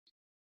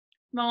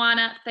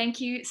Moana, thank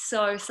you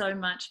so, so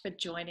much for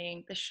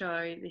joining the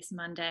show this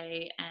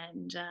Monday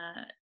and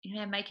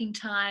making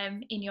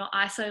time in your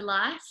ISO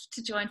life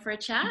to join for a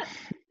chat.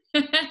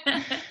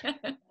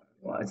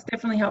 Well, it's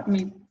definitely helped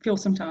me fill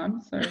some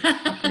time, so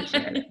I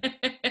appreciate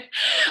it.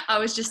 I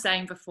was just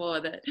saying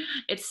before that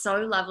it's so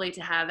lovely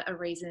to have a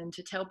reason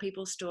to tell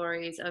people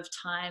stories of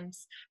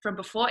times from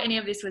before any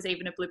of this was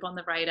even a blip on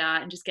the radar,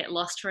 and just get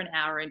lost for an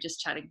hour and just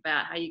chatting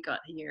about how you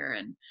got here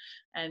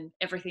and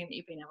everything that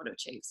you've been able to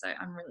achieve. So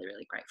I'm really,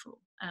 really grateful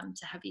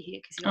to have you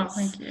here, because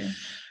Thank you.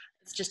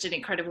 it's just an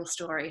incredible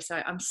story.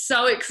 So I'm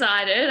so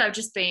excited. I've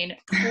just been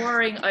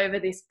poring over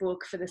this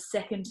book for the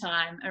second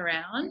time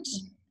around,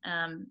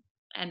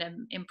 and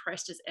am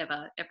impressed as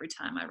ever every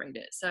time I read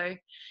it. So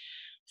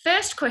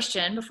first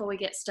question before we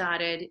get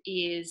started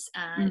is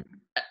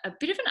a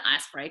bit of an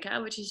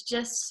icebreaker, which is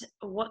just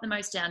what the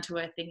most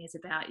down-to-earth thing is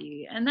about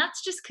you. And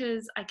that's just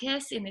because I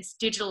guess in this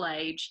digital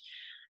age,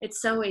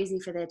 it's so easy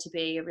for there to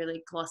be a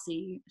really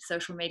glossy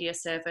social media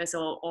surface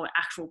or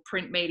actual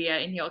print media,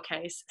 in your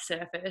case,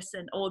 surface,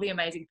 and all the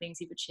amazing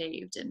things you've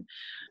achieved.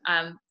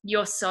 And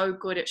you're so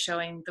good at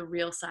showing the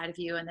real side of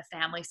you and the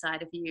family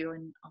side of you.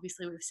 And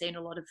obviously we've seen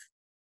a lot of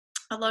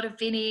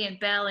Vinny and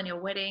Belle in your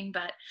wedding,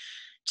 but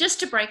just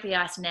to break the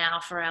ice now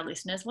for our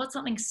listeners, what's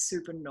something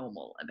super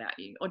normal about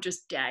you, or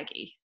just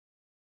daggy?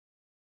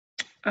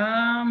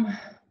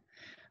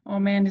 Oh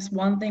man, this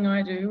one thing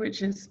I do,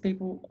 which is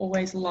people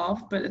always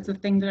love, but it's a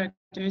thing that I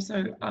do.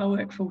 So I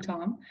work full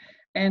time,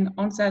 and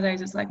on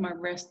Saturdays it's like my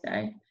rest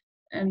day.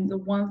 And the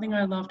one thing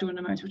I love doing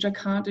the most, which I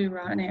can't do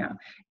right now,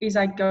 is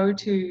I go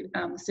to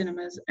the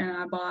cinemas and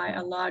I buy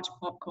a large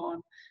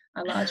popcorn,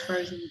 a large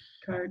frozen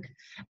Coke,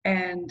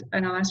 and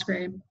an ice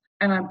cream,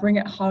 and I bring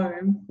it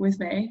home with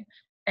me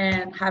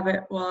and have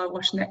it while I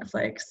watch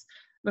Netflix.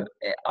 But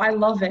I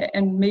love it,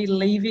 and me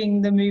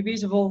leaving the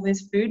movies with all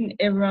this food and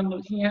everyone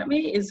looking at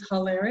me is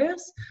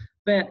hilarious.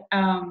 But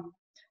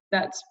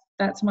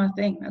that's my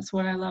thing. That's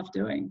what I love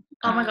doing.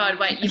 Oh my God,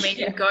 wait, you mean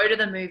you go to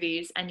the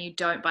movies and you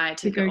don't buy a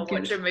ticket or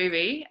watch a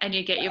movie, and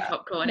you get your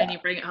popcorn and you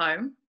bring it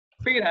home?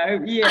 Bring it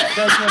home, yeah,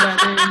 that's what I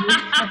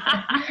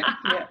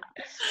do. Yeah.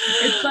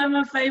 It's like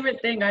my favorite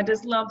thing. I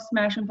just love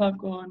smashing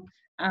popcorn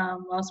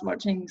whilst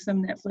watching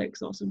some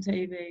Netflix or some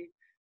TV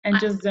and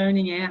just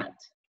zoning out.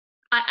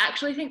 I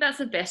actually think that's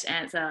the best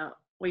answer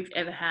we've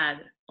ever had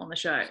on the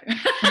show.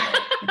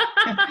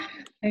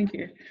 Thank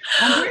you.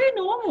 I'm pretty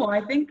normal.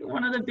 I think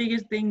one of the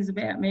biggest things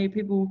about me,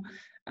 one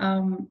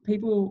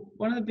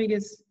of the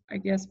biggest, I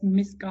guess,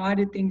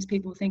 misguided things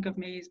people think of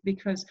me is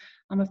because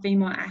I'm a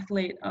female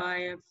athlete.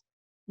 I'm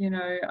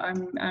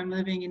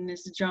living in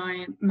this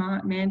giant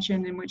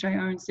mansion in which I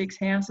own 6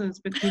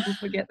 houses, but people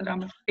forget that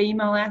I'm a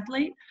female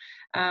athlete,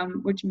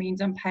 which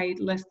means I'm paid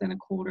less than a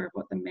quarter of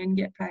what the men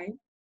get paid.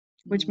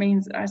 Which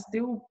means I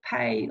still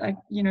pay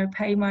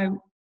my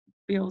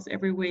bills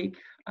every week.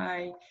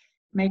 I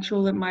make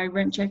sure that my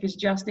rent check is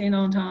just in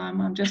on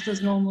time. I'm just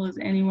as normal as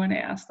anyone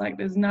else. Like,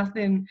 there's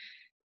nothing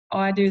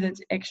I do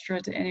that's extra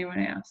to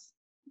anyone else.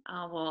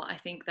 Oh, well, I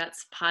think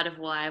that's part of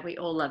why we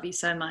all love you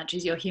so much,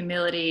 is your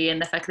humility and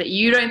the fact that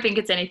you don't think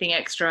it's anything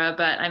extra.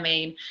 But I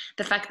mean,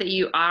 the fact that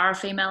you are a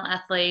female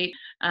athlete,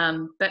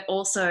 but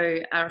also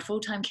are a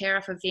full-time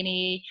carer for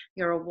Vinny,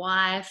 you're a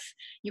wife,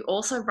 you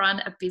also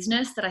run a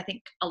business that I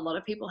think a lot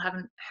of people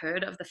haven't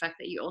heard of, the fact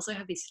that you also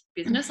have this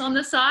business on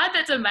the side.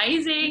 That's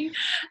amazing.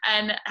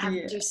 And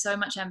do so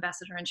much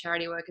ambassador and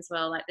charity work as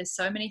well. Like, there's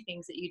so many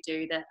things that you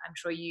do that I'm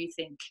sure you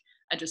think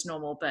are just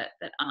normal, but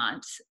that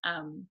aren't.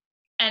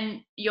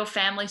 And your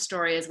family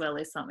story as well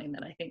is something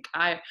that I think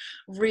I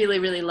really,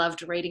 really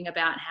loved reading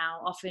about. How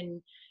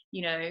often,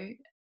 you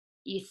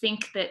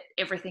think that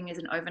everything is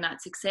an overnight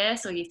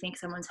success, or you think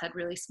someone's had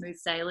really smooth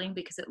sailing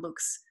because it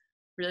looks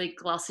really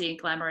glossy and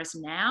glamorous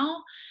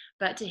now.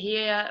 But to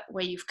hear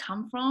where you've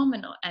come from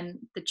and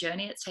the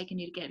journey it's taken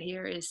you to get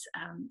here is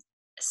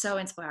so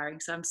inspiring.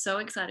 So I'm so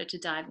excited to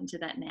dive into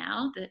that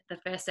now. The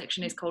first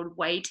section is called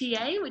Way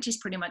TA, which is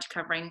pretty much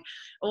covering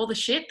all the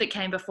shit that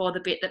came before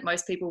the bit that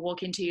most people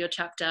walk into your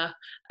chapter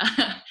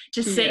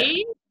to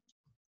see.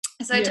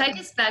 So take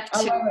us back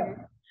to...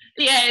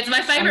 Yeah, it's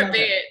my favorite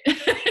bit.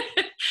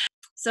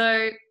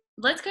 So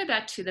let's go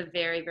back to the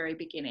very, very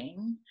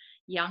beginning.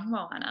 Young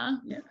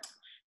Moana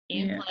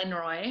in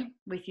Glenroy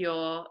with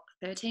your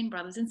 13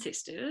 brothers and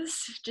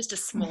sisters, just a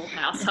small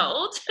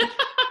household.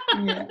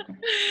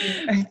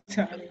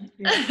 Totally.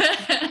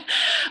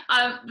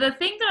 The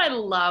thing that I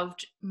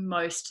loved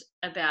most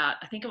about,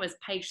 I think it was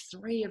page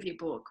 3 of your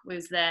book,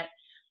 was that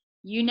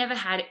you never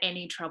had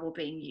any trouble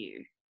being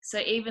you. So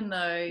even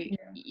though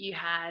you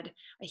had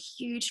a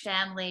huge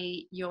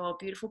family, your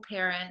beautiful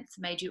parents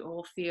made you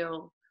all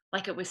feel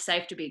like it was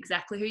safe to be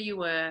exactly who you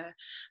were.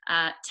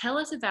 Tell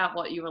us about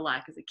what you were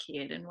like as a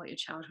kid and what your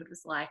childhood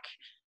was like,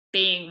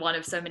 being one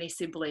of so many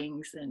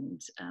siblings,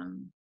 and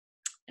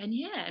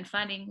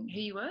finding who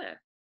you were.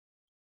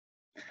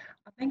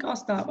 I think I'll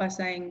start by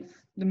saying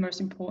the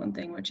most important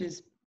thing, which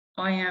is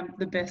I am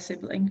the best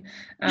sibling.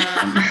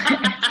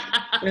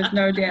 There's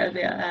no doubt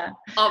about that.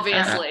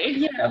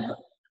 Obviously.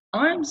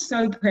 I'm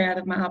so proud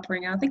of my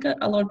upbringing. I think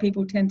a lot of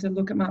people tend to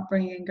look at my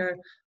upbringing and go,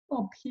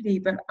 oh, pity,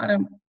 but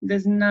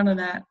there's none of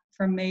that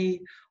from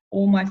me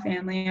or my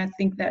family. I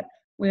think that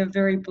we're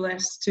very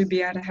blessed to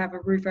be able to have a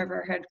roof over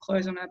our head,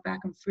 clothes on our back,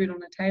 and food on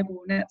the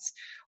table. And that's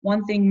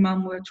one thing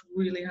Mum worked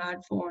really hard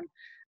for.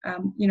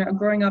 And,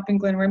 growing up in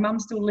Glenroe, Mum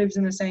still lives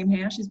in the same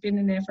house. She's been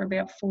in there for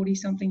about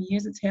 40-something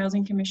years. It's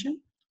Housing Commission.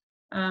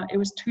 It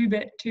was two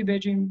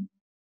bedroom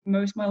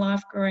most of my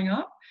life growing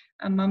up.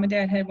 Mum and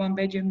Dad had one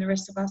bedroom. The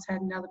rest of us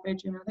had another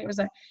bedroom. I think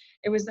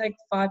it was like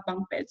 5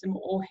 bunk beds, and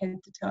we're all head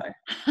to toe.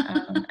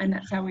 And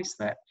that's how we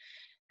slept.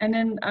 And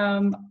then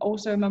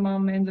also my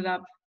mum ended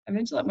up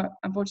eventually.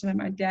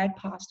 Unfortunately, my dad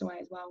passed away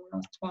as well when I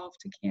was 12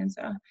 to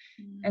cancer.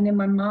 And then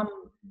my mum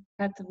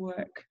had to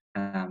work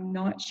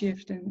night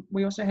shift, and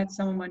we also had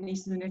some of my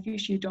nieces and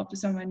nephews. She adopted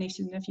some of my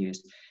nieces and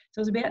nephews. So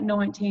it was about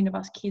 19 of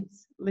us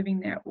kids living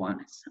there at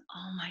once.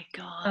 Oh my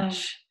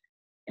gosh.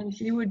 And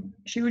she was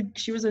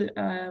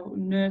a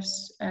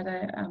nurse at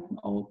a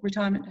old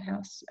retirement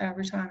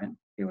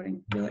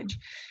village,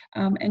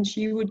 and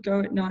she would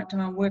go at night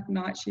time, work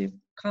night shift,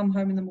 come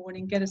home in the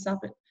morning, get us up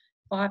at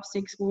 5,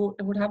 6.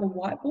 Would have a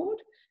whiteboard,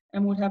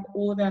 and would have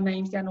all of our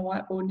names down the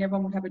whiteboard, and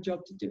everyone would have a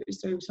job to do.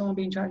 So someone would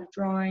be in charge of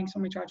drying,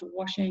 someone in charge of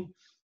washing,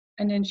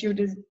 and then she would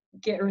just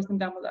get everything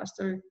done with us.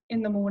 So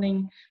in the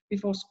morning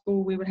before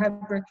school, we would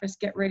have breakfast,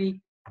 get ready,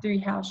 do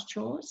house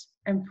chores,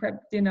 and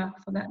prep dinner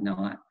for that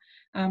night.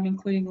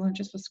 Including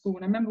lunches for school.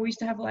 And I remember we used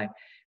to have, like,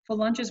 for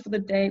lunches for the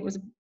day, it was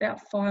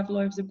about 5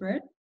 loaves of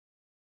bread.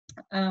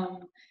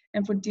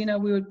 And for dinner,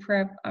 we would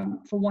prep,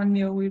 for one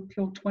meal, we would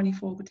peel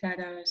 24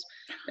 potatoes,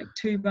 like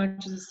 2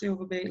 bunches of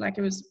silver beet. Like,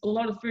 it was a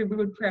lot of food we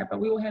would prep, but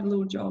we all had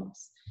little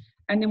jobs.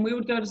 And then we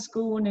would go to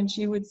school, and then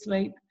she would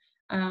sleep.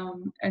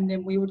 And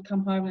then we would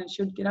come home, and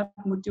she would get up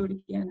and would do it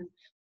again.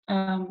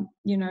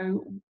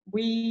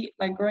 We,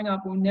 like, growing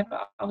up,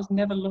 I was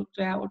never looked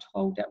out or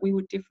told that we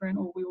were different,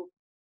 or we were,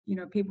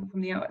 people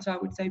from the outside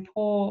would say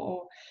poor,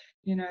 or,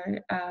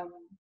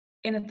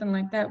 anything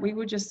like that.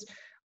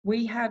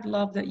 We had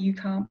love that you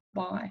can't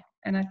buy.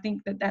 And I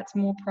think that that's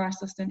more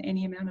priceless than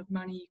any amount of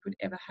money you could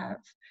ever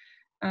have.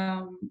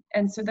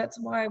 And so that's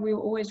why we were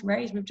always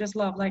raised with just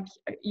love. Like,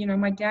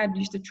 my dad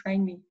used to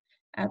train me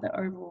at the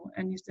Oval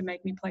and used to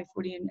make me play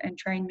footy and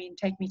train me and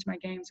take me to my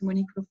games. And when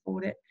he could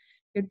afford it,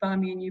 he'd buy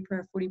me a new pair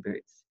of footy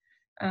boots.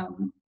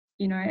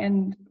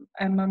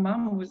 And my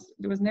mum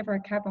there was never a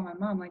cap on my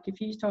mum. Like,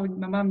 if you told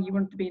my mum you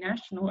wanted to be an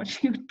astronaut,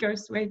 she would go,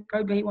 sweet,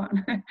 go be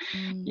one.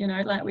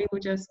 Like, we were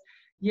just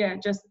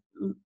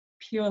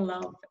pure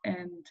love.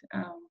 And,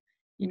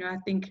 I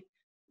think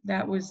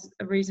that was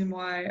a reason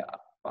why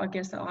I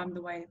guess that I'm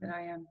the way that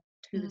I am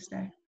to this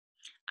day.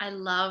 I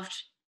loved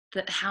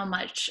how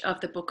much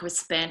of the book was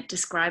spent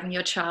describing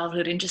your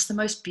childhood in just the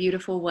most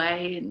beautiful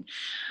way, and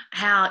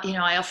how,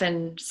 I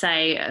often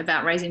say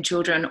about raising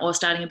children or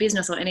starting a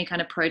business or any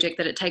kind of project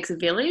that it takes a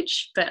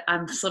village, but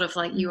I'm sort of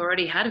like, you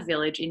already had a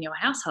village in your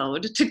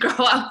household to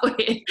grow up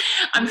with.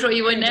 I'm sure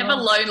you were never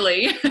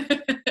lonely.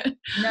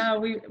 No,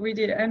 we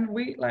did. And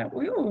we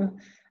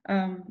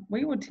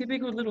were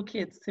typical little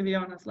kids, to be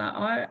honest. Like,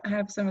 I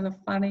have some of the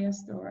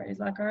funniest stories.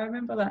 Like, I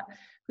remember that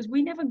because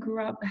we never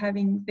grew up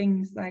having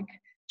things like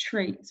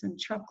treats and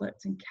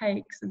chocolates and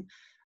cakes and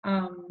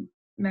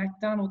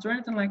McDonald's or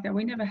anything like that.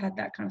 We never had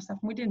that kind of stuff,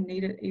 and we didn't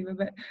need it either.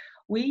 But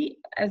we,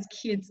 as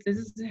kids, this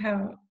is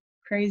how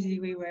crazy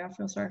we were. I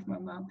feel sorry for my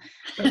mum,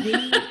 but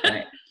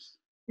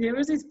there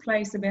was this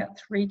place about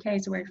 3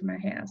 k's away from our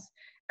house,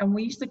 and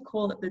we used to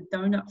call it the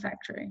Donut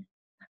Factory.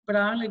 But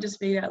I only just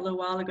figured out a little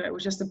while ago it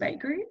was just a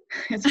bakery.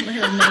 It's where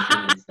they make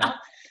all this stuff.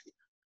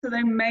 So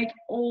they make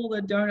all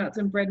the donuts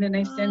and bread, and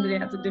they send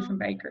it out to different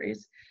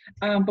bakeries.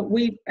 But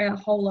our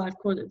whole life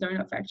called it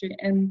Donut Factory.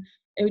 And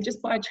it was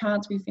just by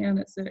chance we found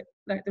it. So,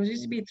 like, there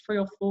used to be 3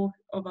 or 4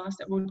 of us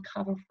that would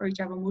cover for each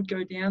other and would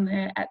go down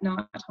there at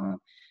night time.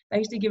 They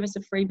used to give us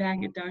a free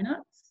bag of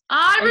donuts.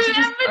 I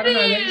remember I don't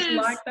know, they just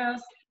liked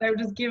us. They would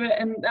just give it.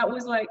 And that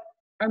was like,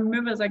 I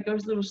remember, it's like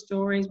those little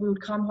stories. We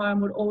would come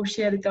home, would all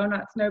share the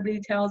donuts. Nobody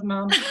tells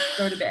mum,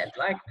 go to bed.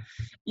 Like,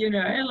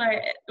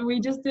 like, we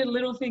just did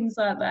little things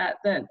like that,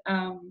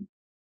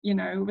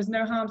 it was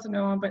no harm to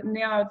no one. But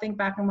now I think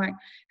back, I'm like,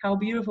 how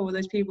beautiful were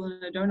those people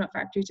in the donut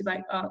factory to be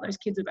like, oh, those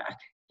kids are back,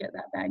 get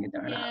that bag of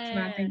donuts. Yeah. And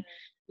I think,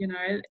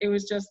 it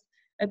was just,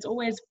 it's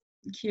always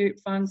cute,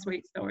 fun,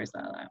 sweet stories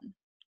like that.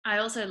 I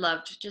also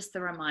loved just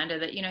the reminder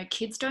that,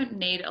 kids don't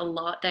need a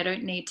lot. They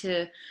don't need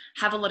to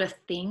have a lot of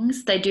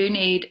things. They do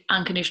need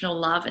unconditional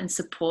love and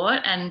support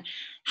and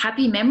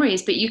happy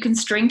memories, but you can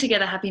string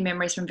together happy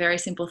memories from very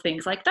simple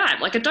things like that,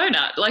 like a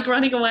donut, like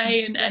running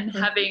away and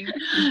having,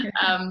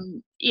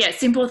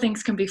 simple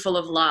things can be full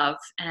of love.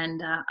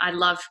 And I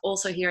love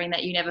also hearing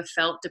that you never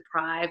felt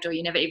deprived, or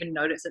you never even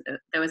noticed that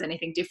there was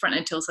anything different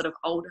until sort of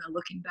older,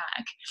 looking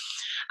back.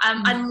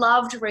 I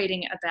loved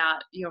reading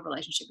about your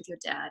relationship with your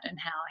dad and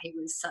how he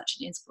was such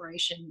an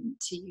inspiration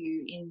to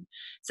you in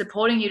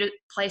supporting you to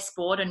play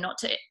sport and not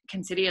to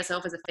consider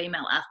yourself as a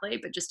female athlete,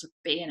 but just to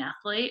be an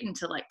athlete and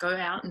to, like, go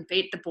out and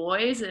beat the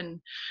boys and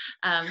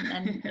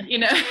you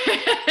know,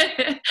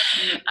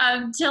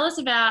 tell us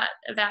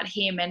about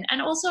him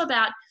and also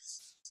about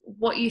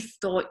what you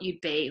thought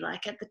you'd be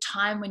like at the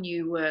time when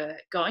you were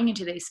going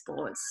into these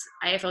sports.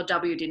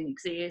 AFLW didn't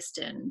exist,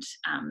 and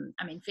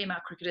I mean, female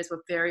cricketers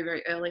were very,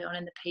 very early on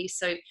in the piece.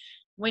 So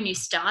when you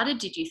started,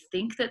 did you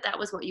think that that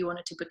was what you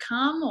wanted to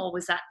become, or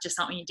was that just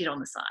something you did on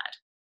the side?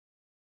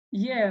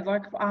 Yeah,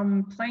 like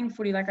playing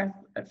footy, like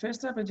at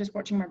first I was just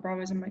watching my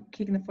brothers and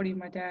kicking the footy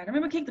with my dad. I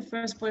remember kicking the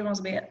first footy when I was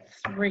about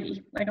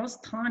 3. Like I was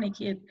a tiny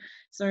kid.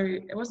 So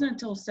it wasn't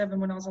until 7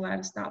 when I was allowed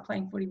to start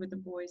playing footy with the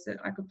boys that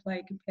I could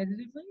play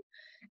competitively.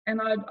 And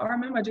I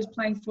remember just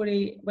playing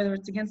footy, whether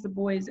it's against the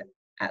boys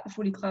at the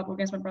footy club or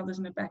against my brothers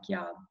in the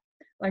backyard.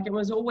 Like it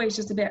was always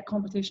just about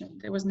competition.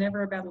 It was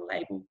never about a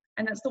label.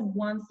 And that's the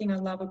one thing I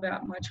love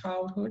about my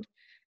childhood.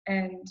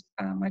 And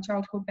my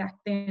childhood back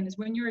then is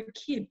when you're a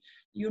kid,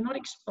 you're not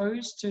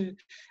exposed to,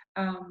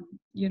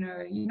 you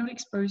know, you're not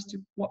exposed to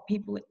what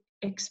people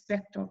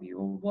expect of you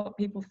or what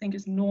people think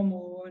is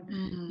normal.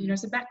 And, you know,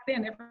 so back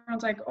then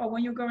everyone's like, oh,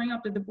 when you're growing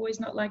up, did the boys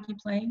not like you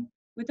playing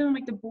with them?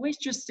 Like the boys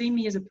just see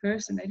me as a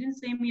person. They didn't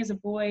see me as a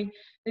boy.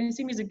 They didn't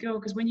see me as a girl.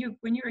 Because when you're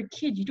a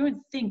kid, you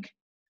don't think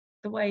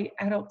the way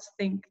adults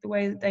think, the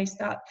way that they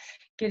start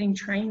getting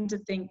trained to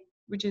think,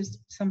 which is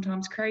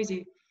sometimes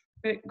crazy.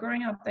 But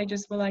growing up, they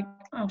just were like,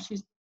 oh,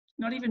 she's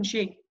not even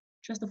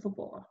just a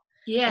footballer.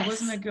 Yes. It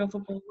wasn't a girl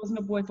football, it wasn't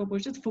a boy football, it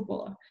was just a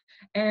footballer.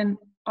 And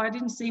I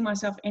didn't see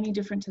myself any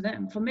different to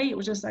them. For me, it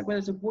was just like, whether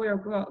it's a boy or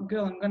a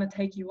girl, I'm going to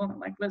take you on.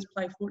 Like, let's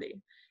play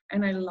footy.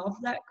 And I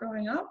loved that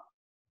growing up.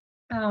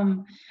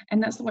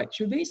 And that's the way it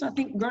should be. So I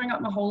think growing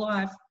up my whole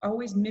life, I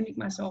always mimic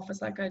myself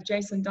as like a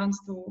Jason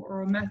Dunstall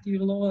or a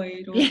Matthew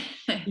Lloyd or, you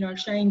know,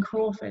 Shane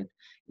Crawford.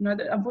 You know,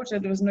 unfortunately,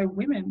 there was no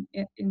women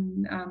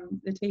in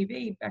the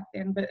TV back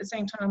then. But at the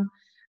same time,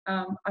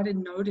 I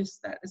didn't notice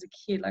that as a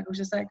kid. Like, it was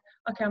just like,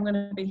 okay, I'm going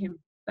to be him.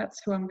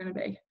 That's who I'm going to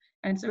be.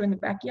 And so in the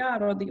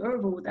backyard or the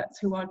oval, that's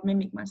who I'd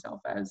mimic myself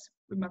as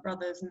with my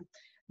brothers. And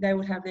they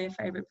would have their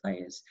favorite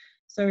players.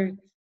 So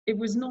it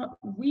was not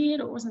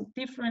weird. It wasn't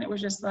different. It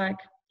was just like,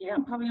 yeah,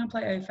 I'm probably going to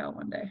play AFL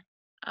one day.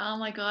 Oh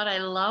my God, I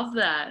love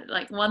that.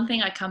 Like, one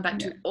thing I come back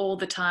to all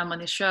the time on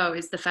this show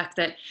is the fact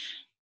that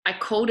I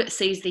called it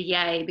Seize the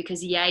Yay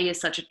because yay is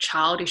such a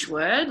childish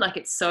word. Like,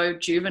 it's so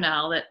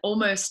juvenile that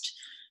almost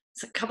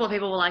a couple of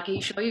people were like, are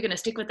you sure you're going to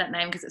stick with that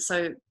name because it's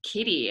so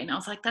kiddie? And I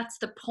was like, that's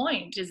the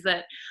point, is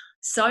that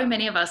so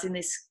many of us in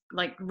this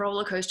like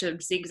roller coaster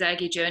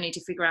zigzaggy journey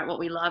to figure out what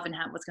we love and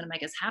what's going to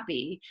make us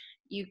happy,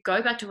 you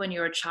go back to when you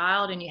were a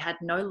child and you had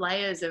no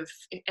layers of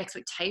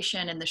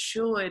expectation and the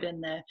should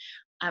and the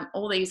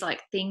all these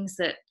like things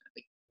that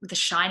the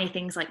shiny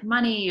things like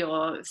money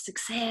or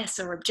success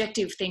or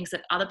objective things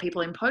that other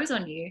people impose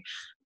on you.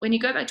 When you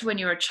go back to when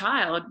you're a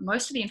child,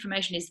 most of the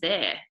information is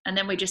there. And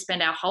then we just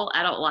spend our whole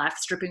adult life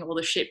stripping all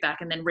the shit back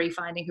and then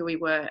refinding who we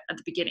were at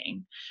the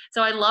beginning.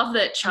 So I love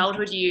that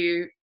childhood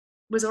you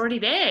was already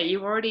there.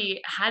 You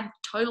already had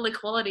total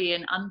equality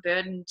and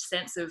unburdened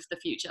sense of the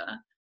future.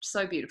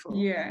 So beautiful.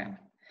 Yeah.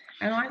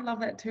 And I love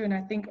that too. And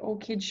I think all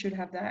kids should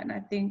have that. And I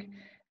think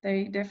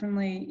they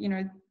definitely, you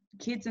know,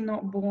 kids are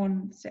not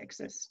born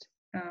sexist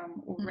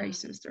or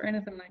racist or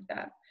anything like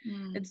that.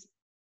 It's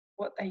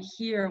what they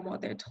hear and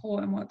what they're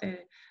taught and what they're,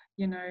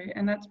 you know,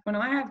 and that's when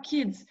I have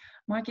kids,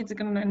 my kids are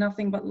going to know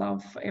nothing but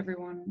love for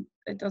everyone.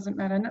 It doesn't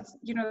matter. And that's,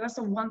 you know, that's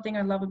the one thing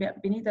I love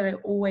about Vinny that I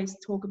always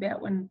talk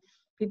about when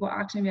people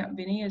ask me about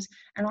Vinny is,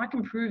 and I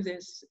can prove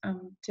this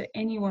to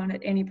anyone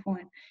at any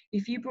point.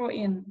 If you brought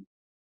in,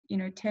 you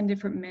know, 10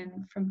 different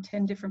men from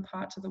 10 different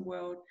parts of the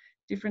world,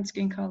 different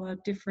skin color,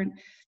 different,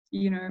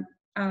 you know,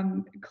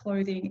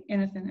 clothing,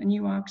 anything, and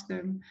you asked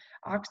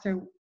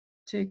her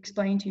to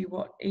explain to you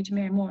what each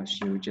man was,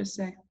 she would just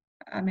say,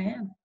 a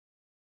man.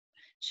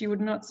 She would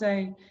not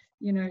say,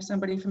 you know,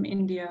 somebody from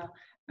India,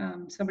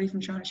 somebody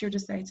from China. She would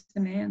just say, it's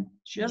the man.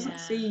 She doesn't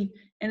see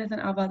anything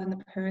other than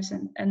the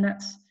person. And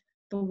that's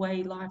the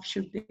way life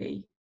should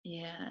be.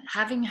 Yeah,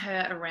 having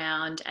her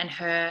around and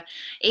her,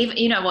 even,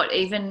 you know what,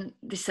 even,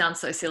 this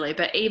sounds so silly,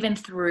 but even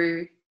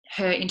through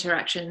her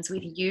interactions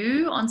with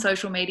you on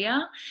social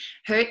media,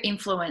 her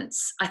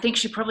influence, I think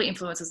she probably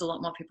influences a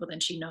lot more people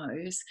than she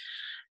knows.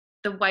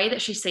 The way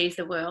that she sees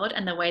the world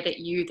and the way that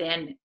you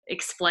then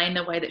explain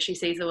the way that she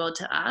sees the world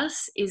to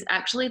us is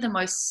actually the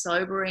most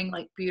sobering,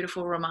 like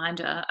beautiful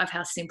reminder of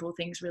how simple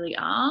things really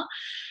are.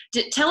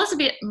 Tell us a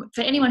bit,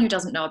 for anyone who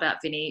doesn't know about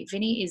Vinny.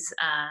 Vinny is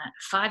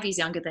 5 years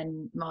younger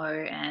than Mo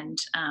and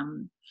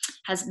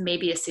has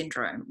Mebius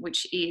syndrome,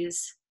 which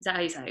is that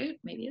how you say it?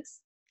 Mebius?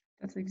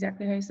 That's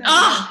exactly how you say it.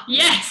 Oh,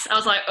 yes. I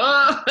was like,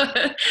 oh.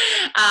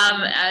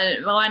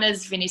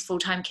 Moana's Vinny's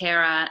full-time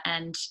carer,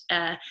 and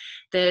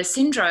the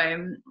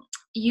syndrome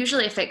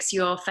usually affects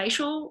your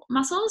facial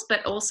muscles,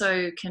 but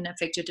also can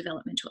affect your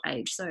developmental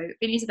age. So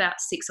Vinny's about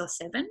 6 or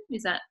 7.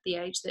 Is that the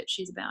age that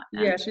she's about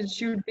now? Yeah,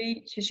 she would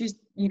be, she's,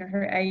 you know,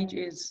 her age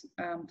is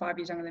 5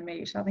 years younger than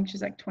me. So I think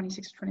she's like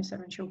 26 or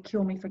 27. She'll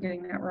kill me for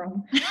getting that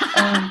wrong.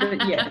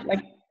 But yeah,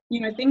 like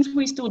things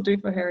we still do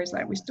for her is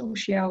like we still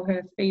shower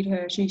her, feed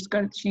her. She's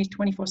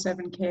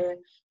 24/7 care.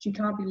 She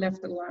can't be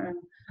left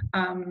alone.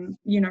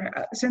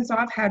 Since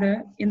I've had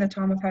her, in the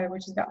time I've had her,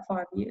 which is about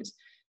 5 years,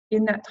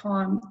 in that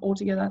time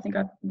altogether, I think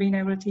I've been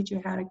able to teach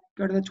her how to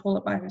go to the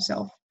toilet by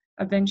herself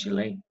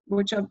eventually,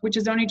 which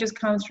has only just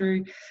come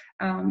through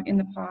in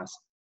the past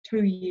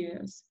 2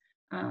 years.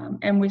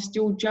 And we're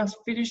still just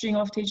finishing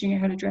off teaching her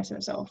how to dress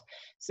herself.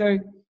 So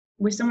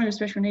with someone with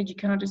special needs, you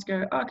can't just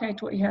go, oh, okay, I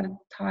taught you how to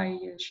tie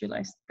your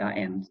shoelace, that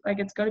end. Like,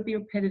 it's got to be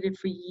repetitive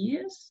for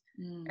years,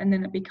 and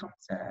then it becomes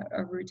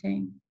a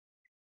routine.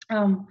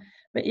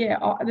 But yeah,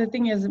 the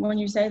thing is, when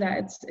you say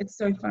that, it's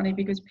so funny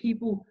because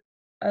people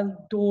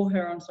adore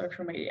her on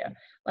social media.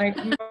 Like,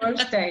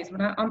 most days,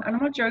 and I'm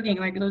not joking,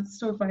 like, it's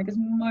so funny because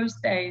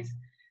most days,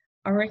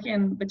 I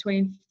reckon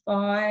between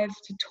 5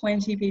 to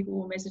 20 people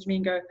will message me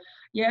and go,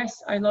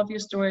 yes, I love your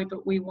story,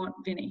 but we want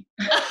Vinny.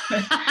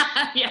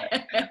 Yeah.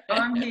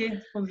 I'm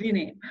here for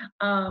Vinny.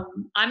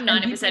 I'm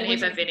 90% here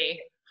for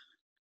Vinny.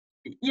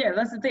 Yeah,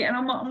 that's the thing. And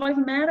I'm not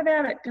even mad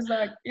about it because,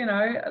 like,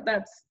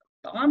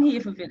 I'm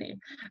here for Vinny.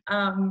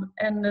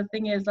 And the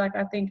thing is, like,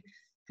 I think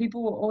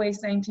people were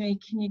always saying to me,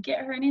 can you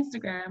get her an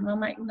Instagram? And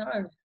I'm like,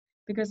 no,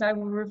 because I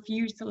will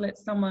refuse to let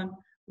someone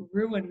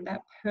ruin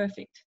that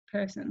perfect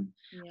person.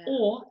 Yeah.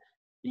 Or,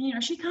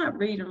 she can't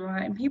read and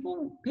write. And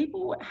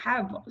people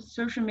have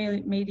social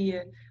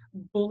media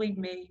bullied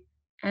me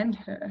and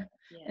her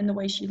in the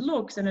way she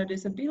looks and her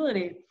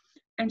disability.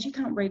 And she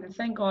can't read, and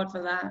thank God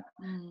for that.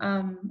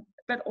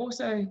 But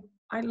also,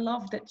 I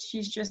love that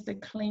she's just a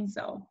clean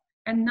soul.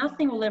 And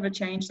nothing will ever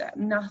change that,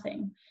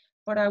 nothing.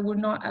 But I would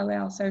not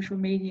allow social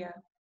media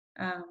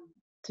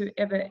to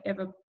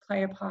ever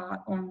play a part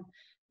on,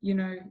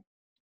 and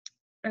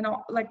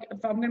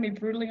if I'm going to be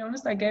brutally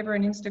honest, I gave her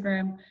an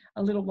Instagram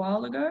a little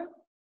while ago,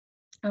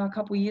 a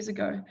couple of years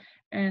ago,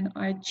 and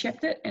I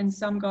checked it, and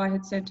some guy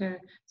had sent her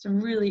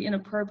some really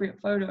inappropriate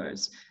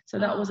photos. So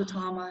that was a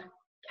time I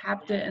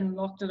capped it and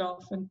locked it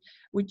off, and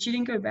she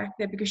didn't go back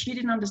there because she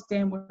didn't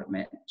understand what it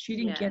meant. She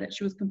didn't get it.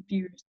 She was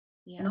confused.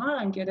 And I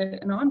don't get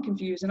it, and I'm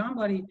confused, and I'm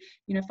bloody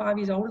 5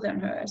 years older than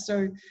her.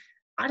 So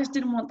I just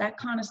didn't want that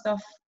kind of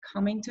stuff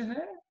coming to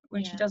her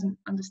when she doesn't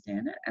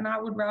understand it. And I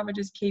would rather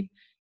just keep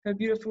her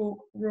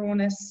beautiful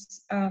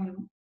rawness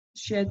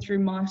shared through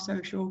my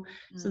social,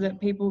 so that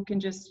people can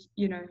just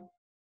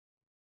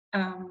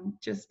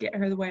just get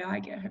her the way I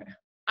get her.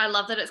 I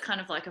love that it's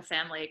kind of like a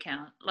family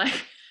account.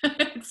 Like,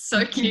 it's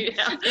so cute.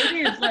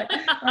 It is, like,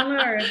 I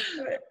know.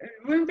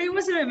 When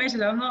people see my message,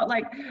 I'm not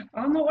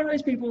one of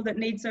those people that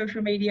need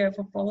social media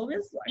for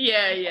followers. Like,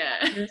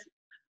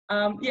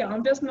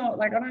 I'm just not,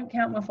 like, I don't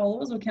count my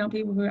followers or count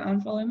people who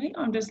unfollow me.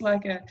 I'm just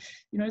like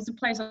it's a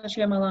place I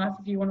share my life.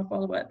 If you want to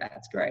follow it,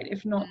 that's great.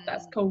 If not,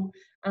 that's cool.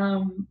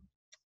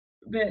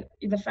 But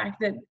the fact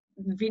that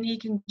Vinny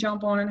can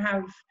jump on and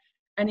have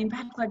an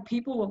impact, like,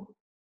 people,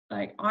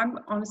 like, I'm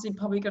honestly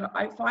probably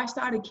if I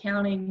started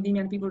counting the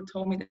amount of people who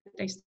told me that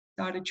they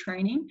started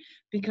training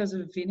because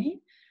of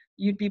Vinny,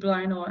 you'd be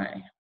blown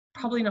away.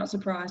 Probably not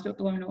surprised, but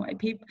blown away.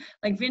 People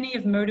like Vinny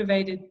have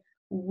motivated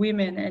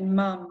women and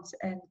mums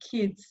and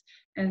kids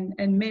and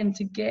men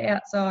to get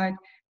outside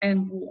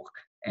and walk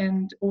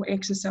or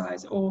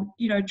exercise or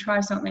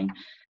try something.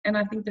 And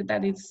I think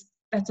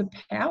that's a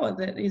power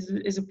that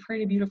is a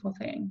pretty beautiful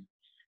thing.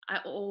 I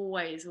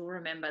always will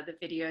remember the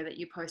video that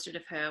you posted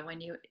of her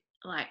when you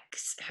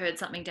heard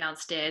something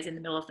downstairs in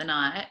the middle of the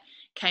night,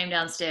 came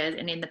downstairs,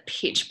 and in the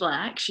pitch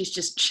black, she's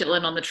just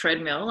chilling on the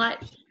treadmill, like,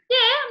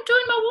 I'm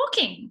doing my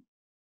walking.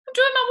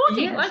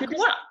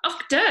 What? Oh,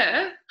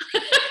 duh.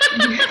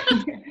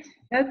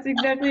 That's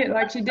exactly it.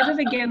 Like, she did it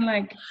again,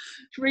 like,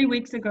 3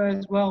 weeks ago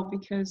as well,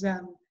 because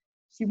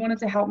she wanted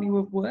to help me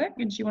with work,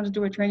 and she wanted to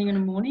do her training in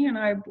the morning, and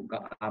I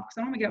got up because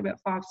I normally get up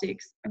about 5,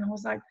 6, and I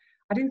was like,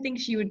 I didn't think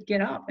she would get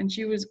up, and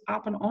she was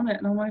up and on it,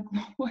 and I'm like,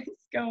 what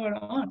is going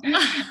on?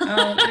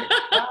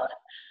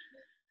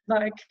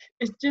 Like,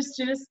 it's just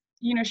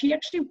she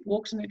actually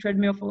walks on the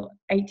treadmill for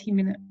 80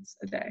 minutes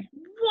a day.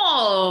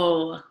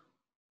 Whoa.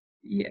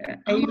 Yeah,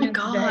 80 minutes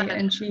a day,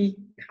 and she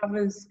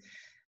covers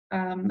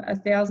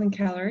 1,000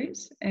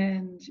 calories,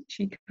 and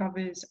she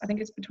covers, I think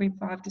it's between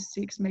 5 to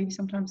 6, maybe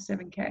sometimes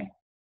 7K.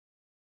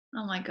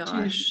 Oh my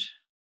gosh.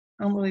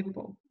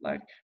 Unbelievable.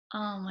 Like,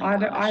 I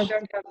don't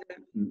have the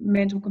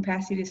mental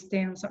capacity to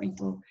stand on something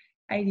for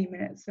 80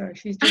 minutes, so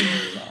she's doing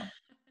really well.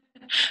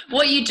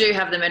 What you do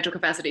have the mental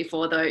capacity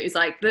for, though, is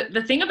like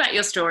the thing about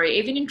your story,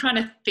 even in trying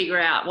to figure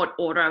out what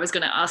order I was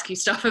going to ask you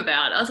stuff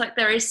about, I was like,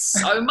 there is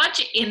so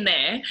much in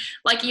there.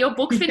 Like, your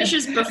book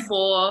finishes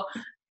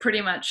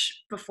pretty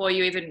much before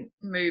you even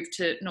move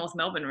to North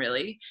Melbourne,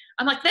 really.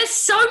 I'm like, there's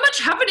so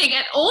much happening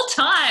at all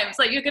times.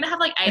 Like, you're going to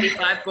have like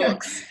 85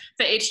 books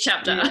for each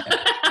chapter.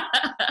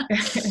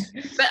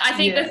 But I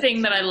think the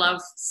thing that I love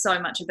so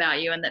much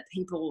about you and that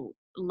people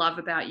love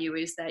about you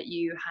is that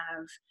you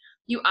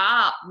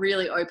are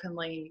really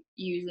openly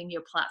using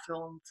your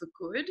platform for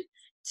good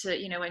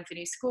to, when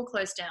Vinny's school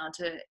closed down,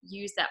 to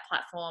use that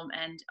platform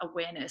and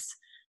awareness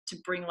to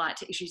bring light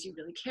to issues you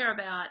really care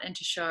about and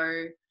to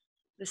show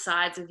the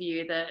sides of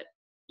you that,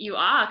 you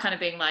are kind of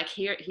being like,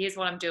 here's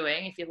what I'm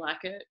doing. If you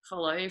like it,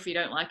 follow. If you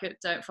don't like it,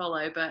 don't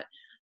follow. But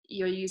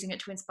you're using it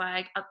to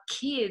inspire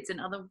kids and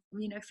other,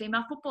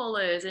 female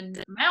footballers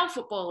and male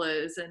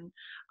footballers. And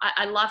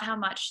I love how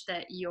much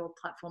that your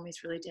platform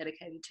is really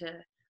dedicated to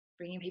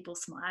bringing people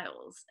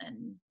smiles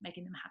and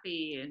making them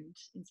happy and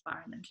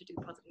inspiring them to do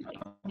positive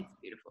things. It's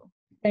beautiful.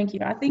 Thank you.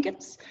 I think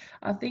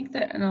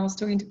that, and I was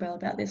talking to Belle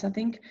about this, I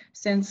think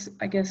since,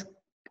 I guess,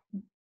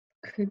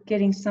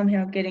 getting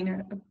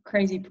a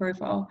crazy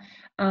profile,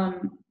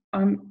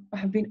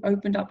 have been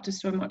opened up to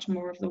so much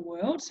more of the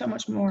world, so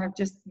much more I've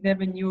just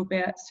never knew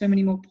about, so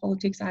many more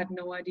politics I had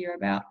no idea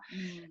about.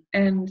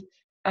 And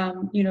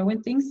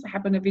when things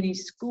happen at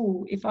Vinny's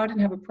school, if I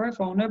didn't have a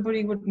profile,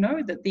 nobody would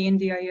know that the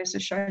NDIS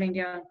is shutting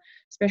down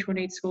special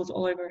needs schools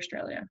all over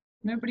Australia.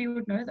 Nobody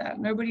would know that.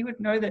 Nobody would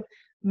know that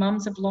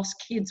mums have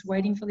lost kids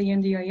waiting for the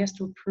NDIS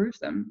to approve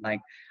them.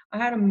 Like, I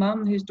had a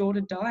mum whose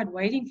daughter died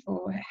waiting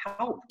for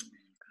help.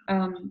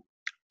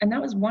 And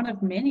that was one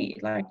of many.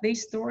 Like,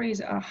 these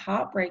stories are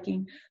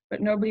heartbreaking,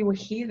 but nobody will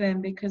hear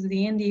them because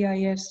the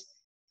NDIS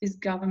is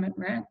government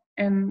run.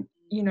 And,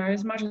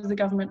 as much as the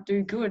government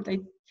do good,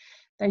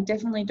 they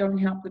definitely don't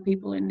help the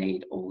people in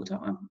need all the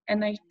time.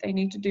 And they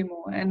need to do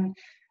more. And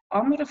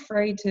I'm not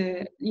afraid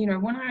to,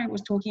 when I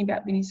was talking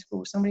about Vinny's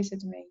school, somebody said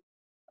to me,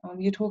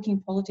 you're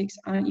talking politics,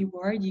 aren't you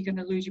worried you're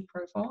going to lose your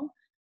profile?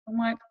 I'm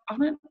like, I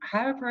don't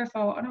have a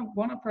profile. I don't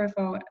want a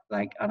profile.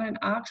 Like, I don't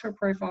ask for a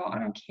profile. I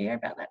don't care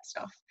about that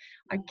stuff.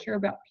 I care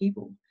about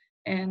people.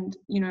 And,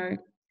 I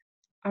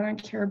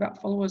don't care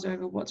about followers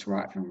over what's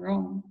right from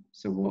wrong.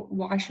 So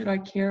why should I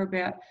care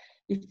about,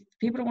 if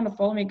people don't want to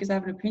follow me because I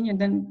have an opinion,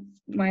 then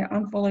my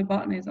unfollow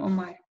button is on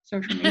my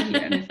social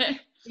media. And if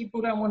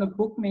people don't want to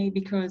book me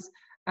because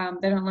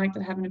they don't like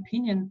to have an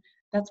opinion,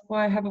 that's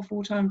why I have a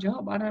full-time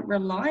job. I don't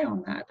rely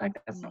on that. Like,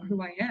 that's not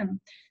who I am.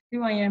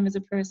 Who I am is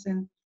a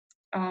person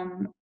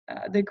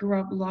that grew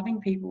up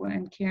loving people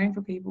and caring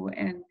for people.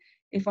 And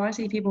if I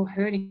see people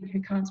hurting who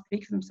can't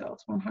speak for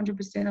themselves,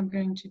 100% I'm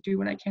going to do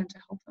what I can to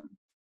help them.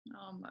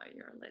 Oh, Mo,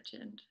 you're a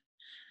legend.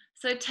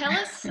 So tell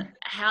us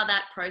how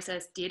that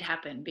process did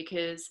happen,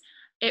 because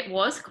it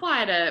was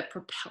quite a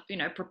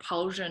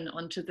propulsion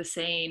onto the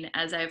scene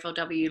as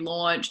AFLW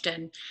launched,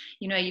 and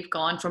you've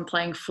gone from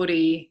playing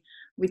footy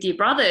with your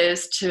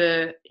brothers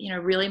to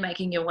really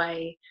making your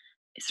way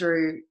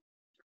through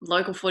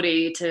local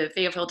footy to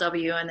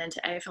VFLW and then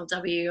to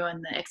AFLW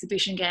and the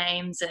exhibition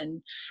games,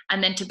 and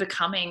then to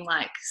becoming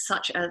like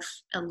such a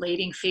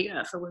leading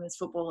figure for women's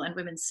football and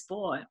women's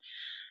sport.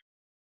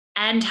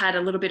 And had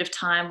a little bit of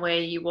time where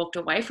you walked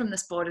away from the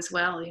sport as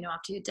well,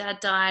 after your dad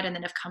died, and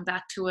then have come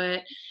back to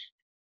it.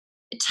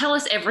 Tell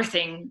us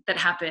everything that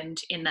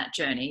happened in that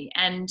journey,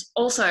 and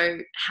also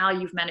how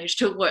you've managed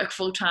to work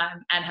full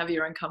time and have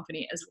your own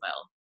company as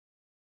well.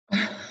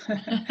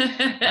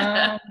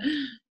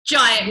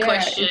 Giant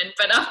question,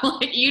 but I'm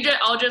like,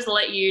 I'll just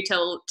let you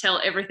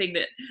tell everything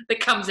that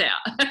comes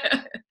out.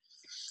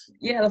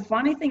 Yeah, the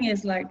funny thing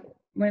is, like,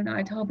 when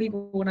I tell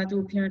people, when I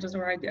do appearances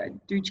or I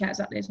do chats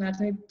like this, and I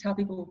tell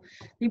people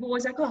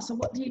always like, oh, so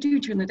what do you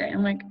do during the day?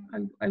 I'm like,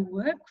 I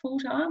work full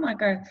time.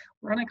 Like, I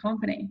run a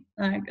company.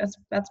 Like,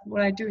 that's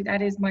what I do.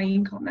 That is my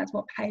income. That's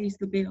what pays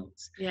the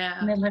bills. Yeah.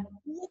 And they're like,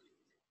 what?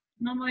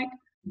 And I'm like,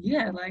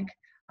 yeah, like,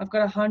 I've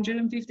got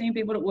 115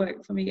 people that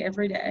work for me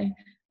every day.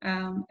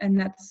 And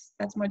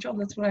that's my job.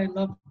 That's what I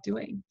love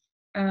doing.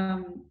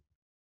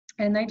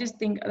 And they just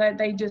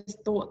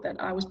thought that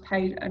I was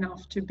paid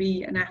enough to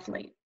be an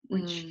athlete,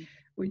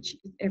 which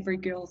is every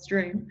girl's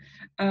dream.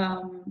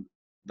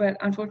 But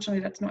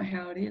unfortunately, that's not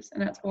how it is.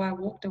 And that's why I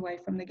walked away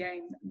from the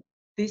game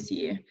this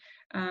year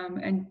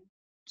and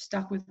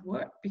stuck with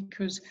work,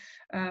 because,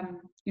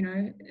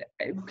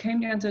 it came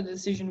down to the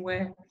decision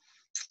where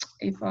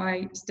if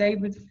I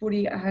stayed with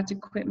footy, I had to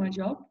quit my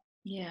job.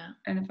 Yeah.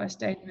 And if I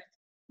stayed with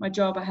my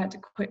job, I had to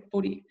quit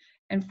footy.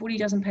 And footy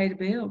doesn't pay the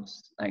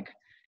bills. Like,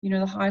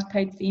 the highest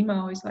paid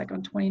female is like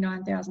on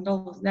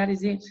 $29,000. That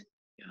is it.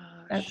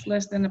 Gosh. That's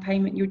less than the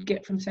payment you'd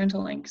get from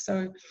Centrelink.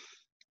 So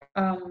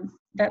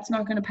that's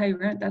not going to pay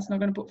rent. That's not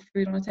going to put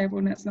food on the table,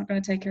 and that's not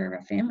going to take care of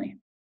our family.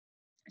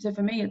 So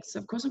for me, it's,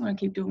 of course, I'm going to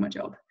keep doing my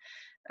job.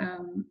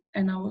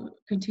 And I'll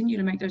continue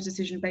to make those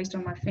decisions based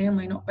on my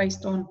family, not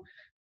based on,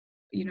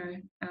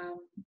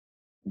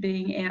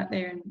 being out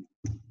there and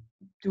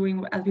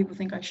doing what other people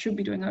think I should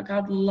be doing. Like,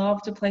 I'd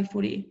love to play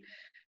footy,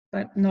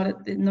 but not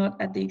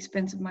at the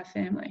expense of my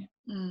family.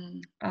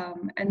 And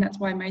that's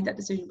why I made that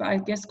decision. But I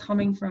guess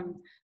coming from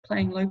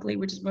playing locally,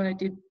 which is what I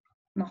did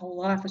my whole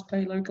life, was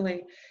play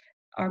locally.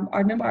 I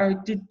remember I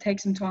did take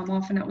some time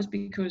off, and that was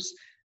because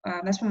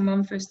that's when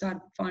Mum first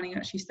started finding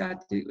out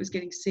was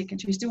getting sick,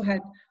 and she still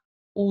had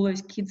all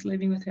those kids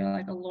living with her,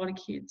 like a lot of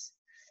kids.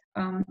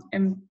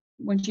 And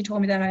when she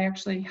told me that, I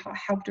actually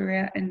helped her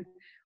out, and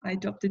I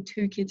adopted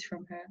 2 kids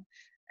from her,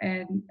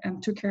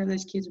 and took care of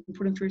those kids and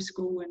put them through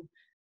school,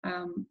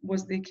 and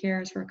was their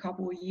carers for a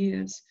couple of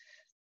years,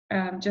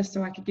 just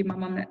so I could give my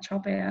mum that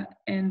chop out.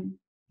 And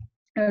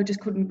I just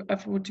couldn't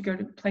afford to go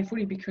to play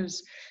footy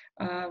because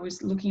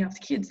was looking after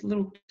kids,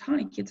 little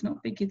tiny kids,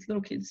 not big kids,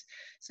 little kids.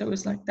 So it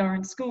was like they were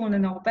in school and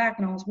then they were back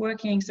and I was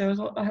working.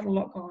 So I had a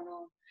lot going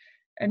on.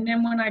 And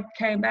then when I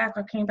came back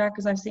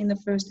because I seen the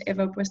first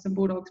ever Western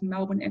Bulldogs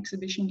Melbourne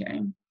exhibition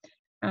game.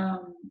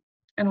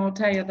 And I'll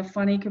tell you the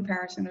funny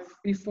comparison of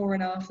before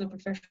and after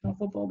professional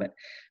football. But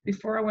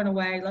before I went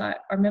away, like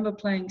I remember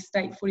playing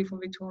state footy for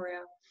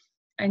Victoria,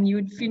 and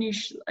you'd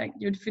finish like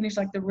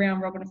the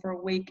round robin for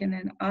a week, and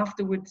then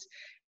afterwards,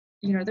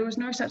 you know, there was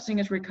no such thing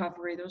as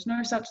recovery. There was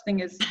no such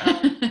thing as ice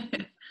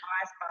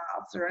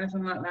baths or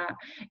anything like that.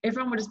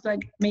 Everyone would just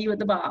like meet you at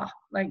the bar,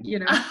 like, you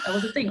know, that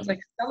was the thing. It was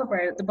like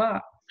celebrate at the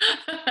bar.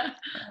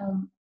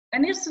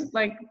 And it's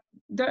like,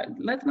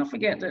 let's not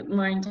forget that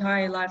my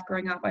entire life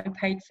growing up, I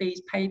paid fees,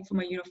 paid for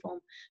my uniform,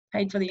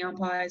 paid for the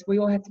umpires. We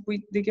all had to,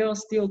 the girls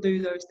still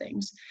do those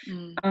things.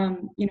 You know, so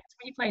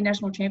when you play a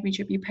national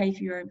championship, you pay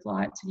for your own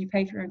flights and you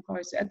pay for your own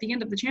clothes. At the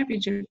end of the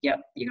championship,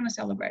 yep, you're going to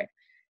celebrate.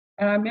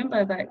 And I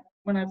remember that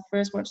when I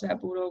first watched that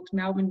Bulldogs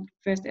Melbourne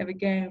first ever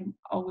game,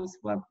 I was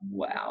like,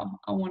 wow,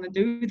 I want to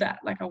do that.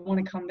 Like, I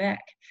want to come back.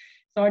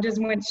 So I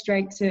just went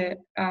straight to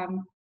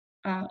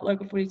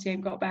local footy team,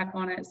 got back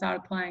on it,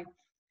 started playing.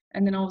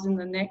 And then I was in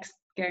the next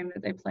game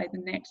that they played the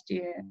next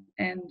year.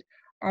 And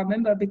I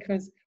remember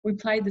because we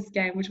played this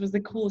game, which was the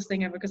coolest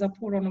thing ever, because I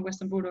pulled on a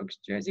Western Bulldogs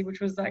jersey,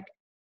 which was like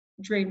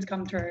dreams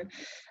come true.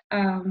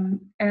 And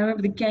I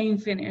remember the game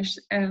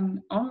finished, and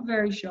I'm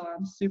very shy.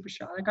 I'm super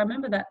shy. Like, I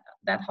remember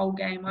that whole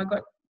game, I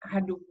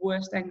had the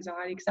worst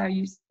anxiety, because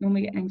I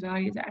normally get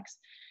anxiety attacks.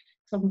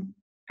 So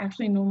I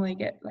actually normally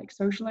get like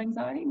social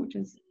anxiety, which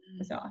is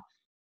bizarre.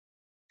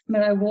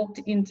 But I walked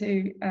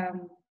into,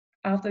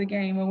 after the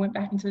game, I went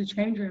back into the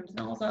change rooms and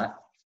I was like,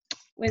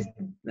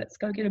 let's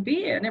go get a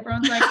beer. And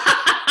everyone's like,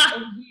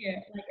 over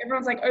here. Like,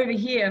 everyone's like, over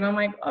here. And I'm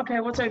like, okay,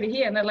 what's over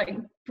here? And they're like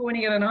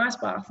pointing at an ice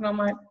bath. And I'm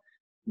like,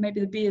 maybe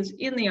the beer's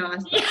in the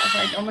ice bath.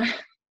 Like, I'm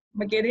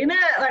gonna get in it.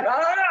 Like,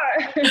 oh.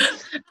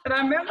 And I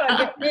remember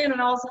getting in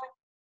and I was like,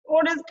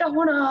 what is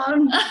going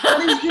on?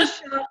 What is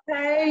this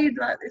Sharpade?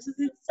 Like, this is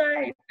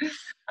insane.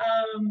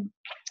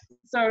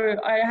 So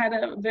I had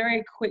a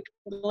very quick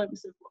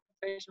glimpse of what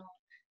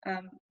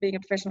being a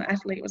professional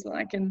athlete was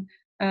like, and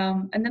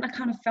then I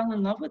kind of fell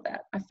in love with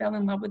that. I fell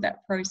in love with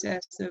that process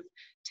of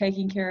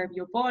taking care of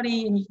your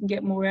body, and you can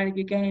get more out of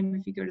your game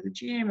if you go to the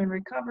gym, and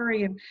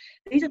recovery. And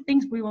these are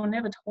things we were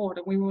never taught,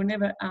 and we were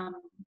never,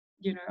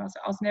 you know,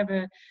 I was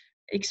never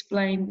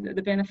explained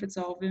the benefits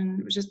of, and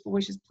it was just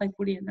always just play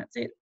footy and that's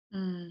it.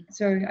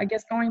 So I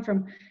guess going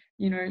from,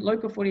 you know,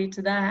 local footy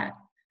to that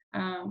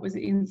was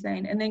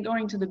insane. And then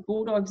going to the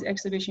Bulldogs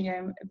exhibition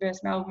game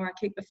versus Melbourne, where I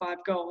kicked the 5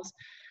 goals,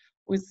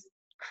 was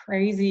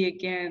crazy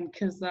again,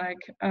 because like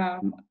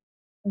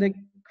the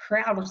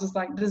crowd was just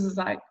like, this is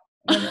like,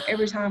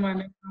 every time I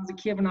was a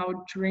kid and I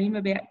would dream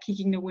about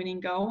kicking the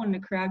winning goal and the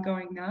crowd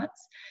going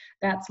nuts,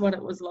 that's what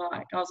it was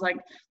like. I was like,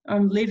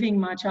 I'm living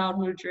my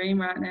childhood dream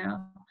right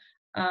now.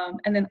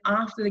 And then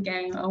after the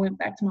game, I went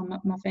back to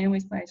my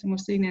family's place, and we're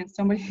sitting there, and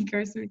somebody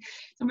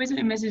sent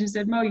me a message and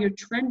said, Mo, you're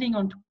trending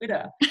on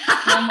Twitter. And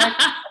I'm like,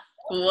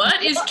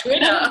 what is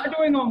Twitter? What am I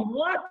doing on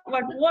what?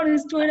 Like, what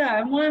is Twitter?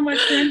 And why am I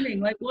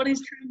trending? Like, what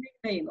is trending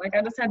mean? Like,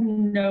 I just had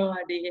no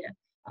idea.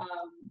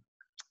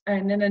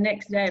 And then the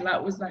next day,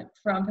 that was like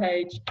front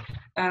page,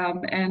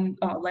 and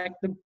I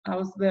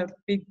was the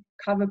big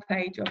cover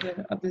page of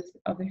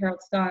the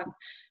Herald Sun,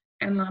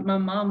 and like my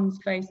mum's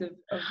face of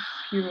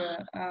pure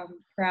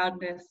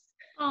proudness,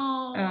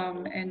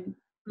 and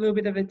a little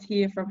bit of a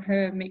tear from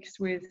her mixed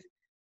with,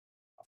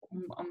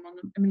 I'm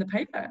in the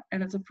paper,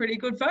 and it's a pretty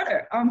good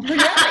photo. I'm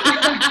pretty happy.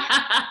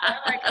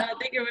 I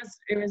think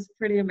it was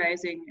pretty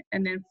amazing.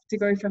 And then to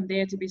go from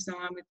there to be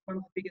signed with one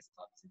of the biggest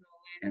clubs in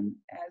the land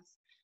as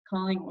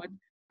Collingwood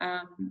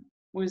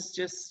was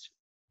just,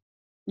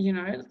 you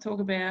know, talk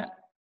about,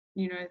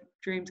 you know,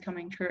 dreams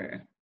coming true.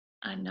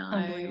 I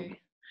know.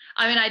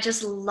 I mean, I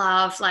just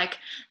love, like,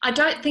 I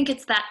don't think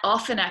it's that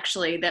often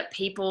actually that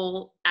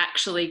people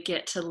actually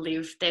get to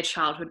live their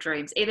childhood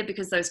dreams, either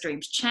because those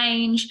dreams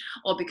change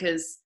or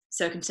because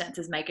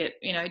circumstances make it,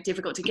 you know,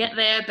 difficult to get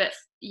there, but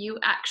you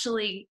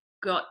actually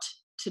got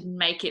to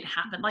make it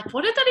happen. Like,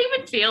 what did that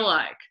even feel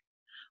like?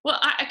 Well,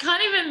 I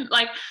can't even,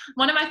 like,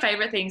 one of my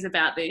favorite ththings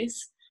about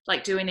this,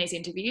 like doing these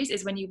interviews,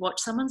 is when you watch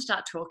someone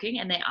start talking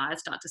and their eyes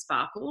start to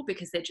sparkle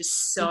because they're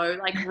just so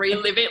like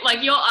relive it.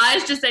 Like your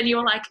eyes just, and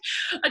you're like,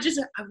 I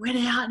went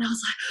out and I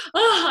was like,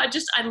 oh,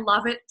 I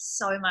love it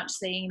so much,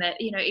 seeing that,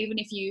 you know, even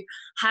if you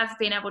have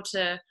been able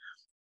to,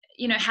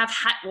 you know, had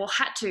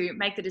to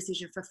make the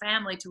decision for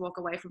family to walk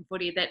away from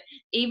footy, that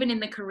even in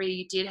the career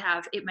you did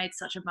have, it made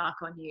such a mark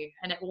on you.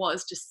 And it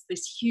was just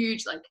this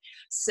huge like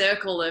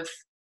circle of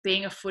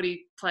being a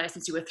footy player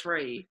since you were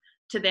 3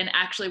 to then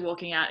actually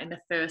walking out in the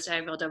first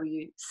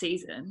AFLW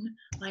season.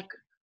 Like,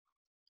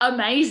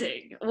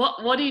 amazing.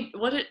 What were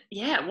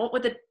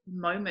the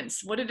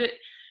moments? What did it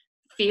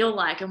feel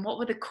like? And what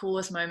were the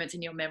coolest moments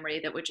in your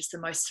memory that were just the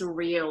most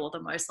surreal, or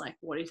the most like,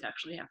 what is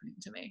actually happening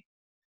to me?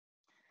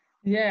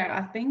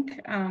 Yeah, I think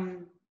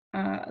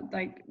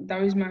like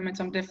those moments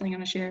I'm definitely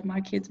going to share with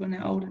my kids when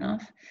they're old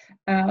enough.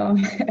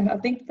 And I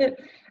think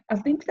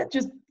that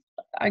just,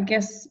 I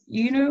guess,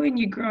 when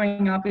you're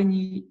growing up and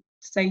you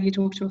say you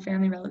talk to a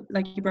family relative,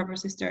 like your brother or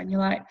sister, and you're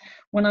like,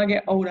 when I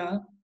get older,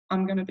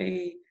 I'm going to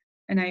be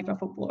an AFL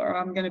footballer, or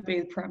I'm going to be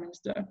the Prime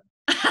Minister.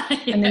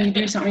 Yeah. And then you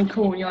do something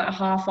cool and you're like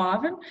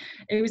high-fiving.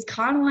 It was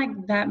kind of like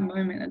that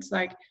moment. It's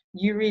like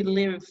you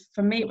relive,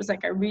 for me it was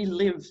like I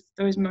relive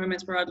those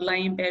moments where I'd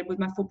lay in bed with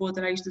my football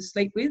that I used to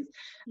sleep with,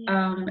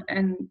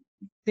 and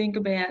think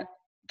about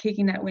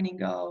kicking that winning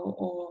goal,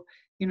 or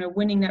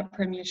winning that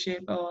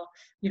premiership, or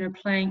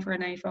playing for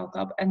an AFL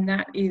club. And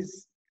that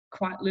is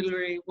quite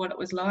literally what it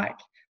was like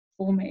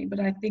for me. But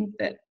I think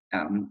that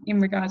in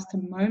regards to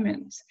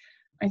moments,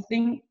 I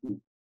think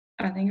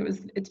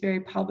it's very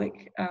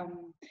public,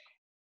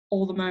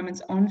 all the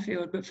moments on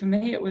field, but for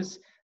me it was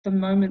the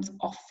moments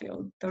off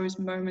field, those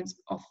moments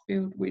off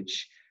field,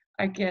 which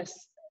I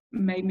guess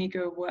made me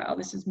go, wow,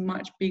 this is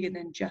much bigger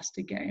than just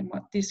a game.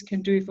 What this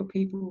can do for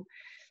people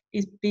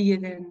is bigger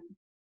than,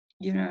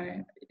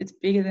 it's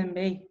bigger than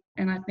me.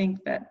 And I think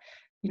that,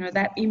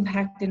 that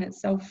impact in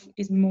itself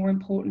is more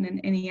important than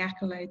any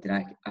accolade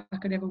that I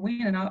could ever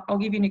win. And I'll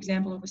give you an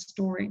example of a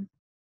story.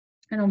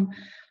 And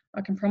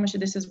I can promise you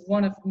this is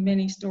one of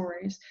many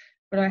stories.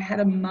 But I had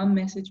a mum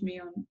message me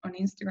on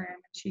Instagram,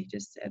 and she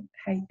just said,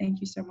 hey,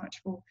 thank you so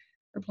much for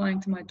replying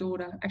to my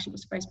daughter. Actually, it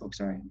was Facebook,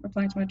 sorry,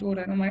 replying to my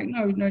daughter. And I'm like,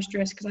 no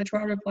stress, because I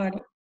try to reply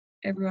to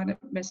everyone that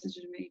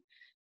messages me,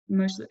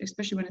 mostly,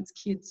 especially when it's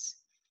kids.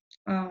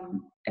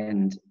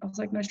 And I was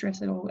like, no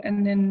stress at all.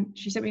 And then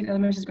she sent me another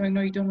message going,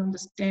 no, you don't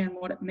understand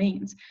what it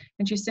means.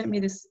 And she sent me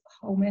this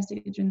whole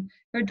message, and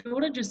her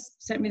daughter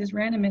just sent me this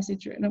random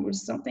message, and it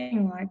was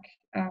something like,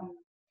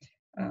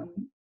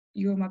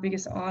 you're my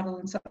biggest idol,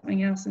 and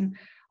something else. And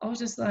I was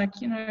just like,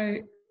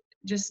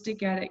 just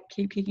stick at it,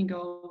 keep kicking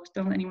goals,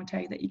 don't let anyone tell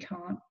you that you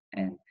can't.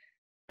 And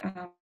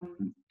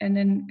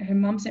then her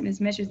mum sent me this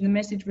message, and the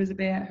message was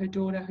about her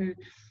daughter who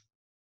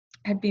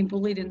had been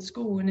bullied in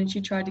school, and then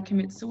she tried to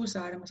commit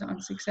suicide and was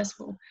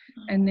unsuccessful.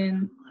 And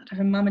then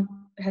her mum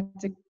had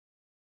to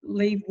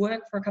leave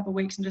work for a couple of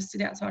weeks and just sit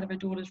outside of her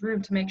daughter's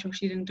room to make sure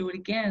she didn't do it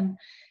again.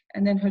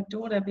 And then her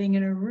daughter, being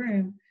in her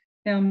room,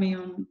 found me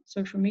on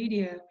social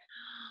media,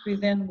 who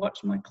then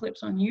watched my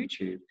clips on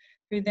YouTube,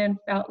 who then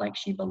felt like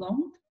she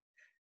belonged,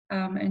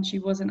 and she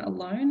wasn't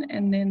alone.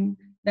 And then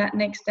that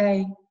next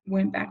day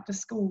went back to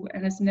school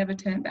and has never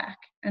turned back,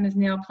 and is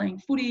now playing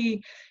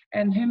footy.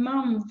 And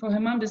for her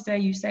mum to say,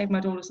 you saved my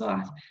daughter's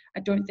life, I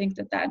don't think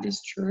that is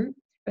true.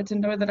 But to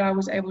know that I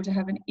was able to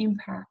have an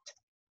impact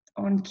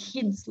on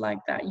kids like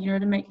that,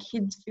 to make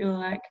kids feel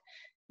like,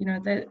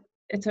 that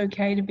it's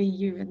okay to be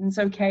you, and it's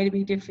okay to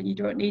be different. You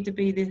don't need to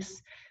be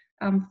this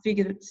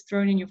figure that's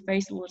thrown in your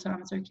face all the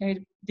time. It's okay.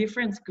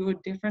 Difference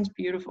good, difference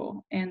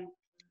beautiful. And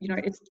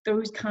it's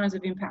those kinds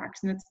of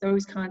impacts, and it's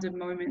those kinds of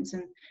moments,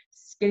 and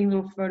getting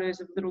little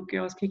photos of little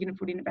girls kicking a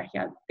foot in the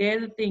backyard. They're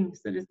the things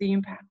that is the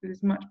impact that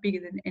is much bigger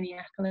than any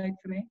accolade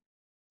for me.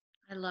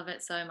 I love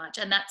it so much.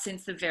 And that,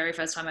 since the very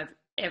first time I've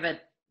ever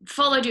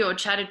followed you or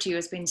chatted to you,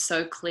 has been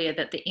so clear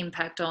that the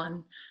impact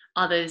on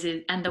others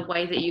and the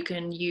way that you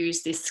can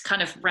use this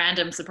kind of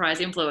random surprise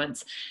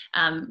influence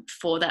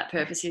for that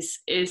purpose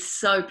is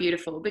so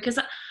beautiful. Because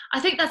I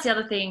think that's the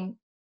other thing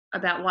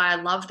about why I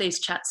love these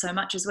chats so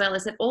much as well,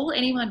 is that all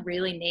anyone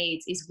really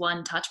needs is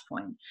one touch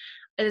point.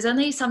 There's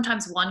only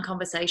sometimes one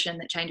conversation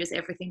that changes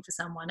everything for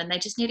someone, and they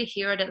just need to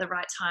hear it at the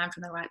right time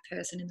from the right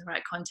person in the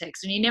right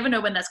context. And you never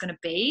know when that's going to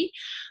be,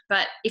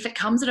 but if it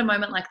comes at a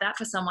moment like that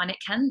for someone, it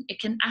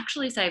can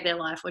actually save their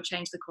life or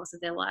change the course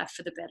of their life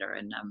for the better.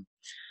 And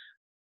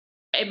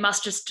it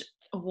must just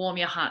warm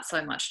your heart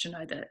so much to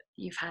know that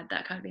you've had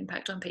that kind of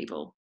impact on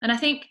people. And I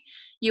think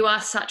you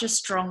are such a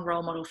strong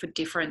role model for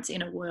difference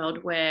in a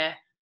world where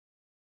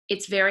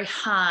it's very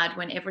hard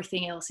when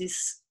everything else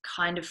is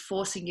kind of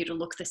forcing you to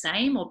look the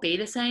same or be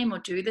the same or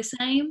do the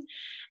same.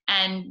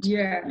 And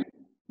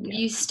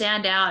you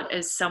stand out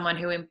as someone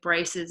who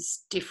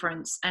embraces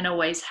difference and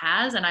always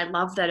has. And I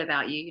love that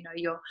about you.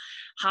 You're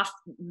half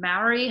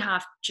Maori,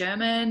 half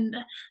German.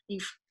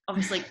 You've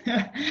obviously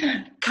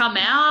come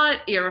out,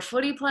 you're a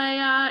footy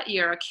player,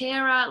 you're a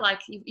carer, like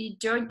you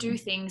don't do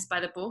things by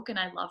the book, and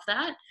I love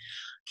that.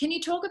 Can you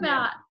talk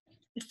about,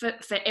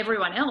 for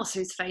everyone else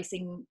who's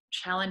facing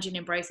challenge in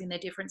embracing their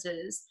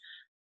differences,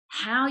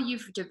 how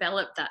you've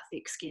developed that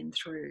thick skin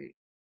through,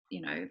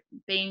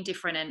 being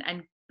different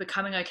and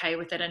becoming okay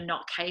with it, and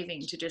not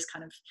caving to just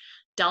kind of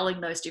dulling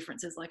those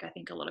differences like I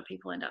think a lot of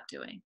people end up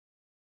doing?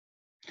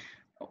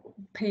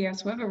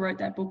 P.S. Whoever wrote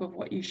that book of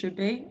What You Should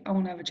Be, I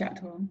want to have a chat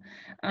to him,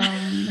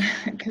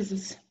 because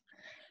it's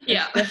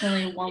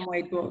definitely a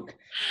one-way book.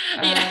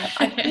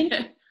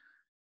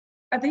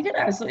 I think it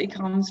absolutely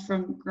comes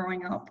from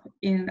growing up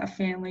in a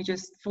family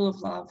just full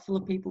of love, full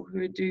of people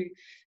who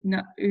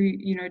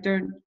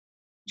don't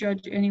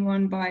judge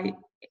anyone by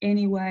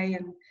any way,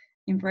 and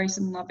embrace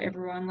and love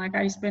everyone. Like,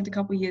 I spent a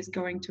couple of years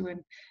going to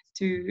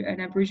an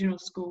Aboriginal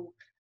school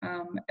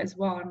as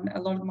well, and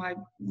a lot of my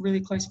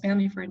really close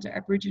family friends are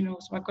Aboriginal,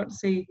 so I've got to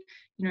see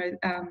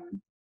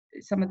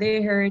some of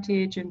their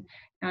heritage, and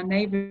our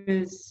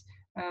neighbors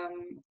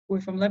were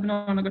from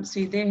Lebanon. I got to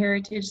see their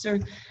heritage. So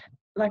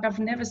like I've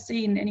never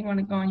seen anyone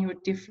going, you're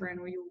different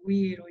or you're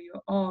weird or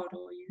you're odd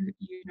or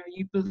you know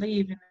you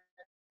believe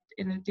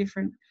in a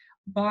different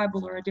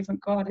Bible or a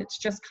different God. It's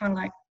just kind of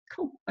like,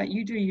 cool, like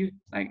you do you.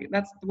 Like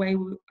that's the way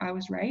I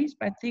was raised.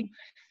 But I think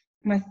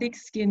my thick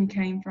skin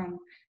came from,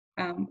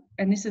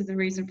 and this is the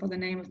reason for the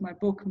name of my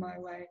book, My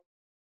Way,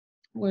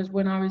 was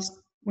when I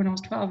was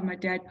 12 and my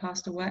dad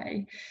passed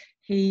away.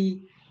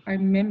 I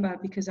remember,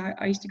 because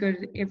I used to go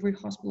to every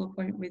hospital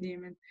appointment with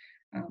him, and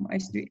I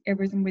used to do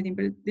everything with him,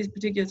 but at this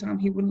particular time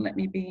he wouldn't let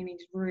me be in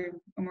his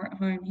room when we're at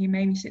home. He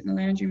made me sit in the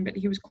lounge room, but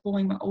he was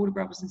calling my older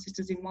brothers and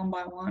sisters in one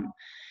by one,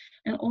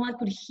 and all I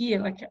could hear,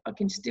 like I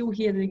can still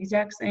hear the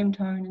exact same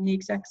tone and the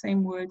exact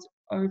same words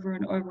over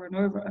and over and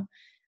over,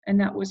 and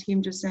that was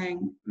him just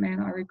saying, man,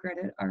 I regret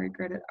it, I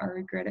regret it, I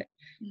regret it.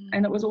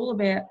 And it was all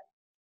about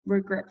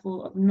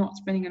regretful of not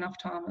spending enough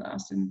time with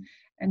us and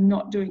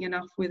not doing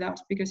enough with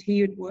us, because he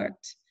had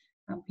worked,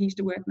 he used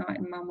to work night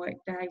and mum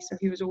worked day, so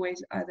he was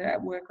always either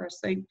at work or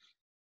asleep.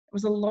 It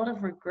was a lot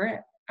of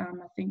regret. I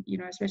think, you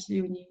know,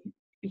 especially when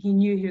he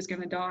knew he was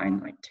going to die in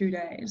like 2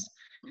 days.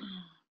 Oh,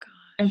 gosh.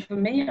 And for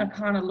me, I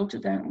kind of looked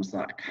at that and was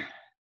like,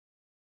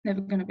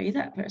 never going to be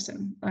that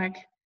person. Like,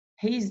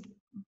 he's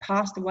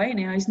passed away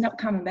now. He's not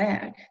coming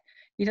back.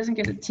 He doesn't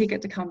get a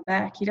ticket to come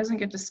back. He doesn't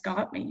get to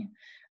Skype me.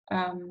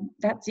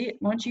 That's it.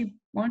 Once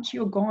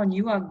you're gone,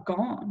 you are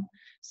gone.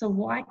 So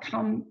why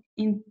come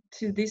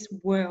into this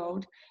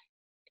world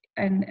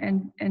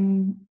and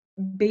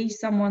be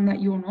someone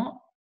that you're not?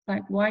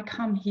 Like, why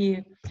come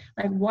here?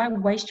 Like, why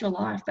waste your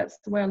life? That's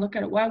the way I look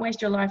at it. Why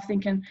waste your life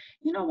thinking,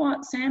 you know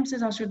what, Sam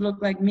says I should look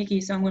like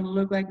Mickey, so I'm going to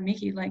look like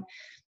Mickey. Like,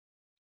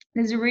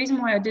 there's a reason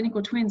why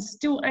identical twins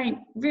still ain't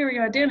very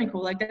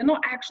identical. Like, they're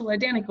not actual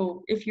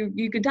identical if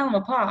you could tell them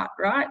apart,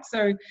 right?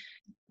 So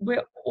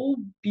we're all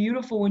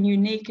beautiful and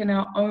unique in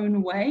our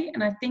own way.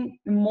 And I think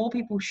the more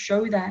people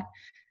show that,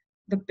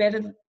 the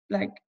better,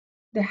 like,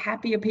 the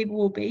happier people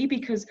will be,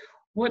 because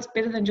what's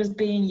better than just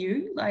being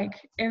you? Like,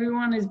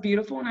 everyone is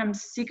beautiful, and I'm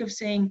sick of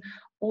seeing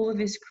all of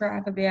this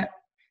crap about,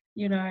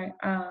 you know,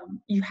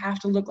 you have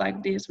to look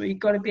like this, or you've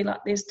got to be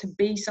like this to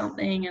be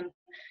something, and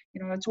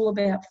you know, it's all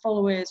about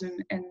followers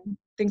and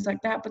things like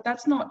that. But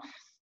that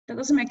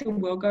doesn't make the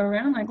world go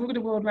around. Like, look at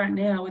the world right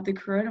now with the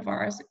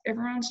coronavirus.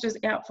 Everyone's just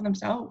out for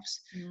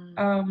themselves.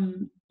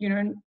 You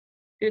know,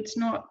 that's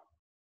not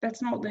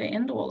the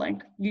end all.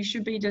 Like, you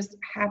should be just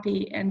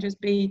happy and just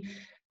be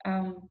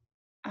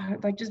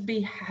just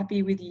be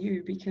happy with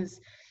you,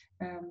 because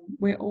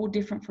we're all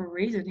different for a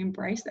reason.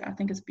 Embrace that. I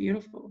think it's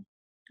beautiful.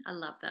 I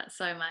love that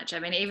so much. I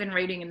mean, even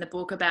reading in the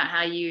book about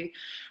how you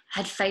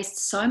had faced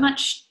so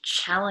much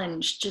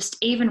challenge just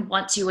even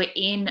once you were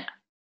in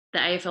the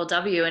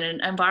AFLW, in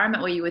an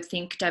environment where you would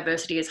think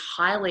diversity is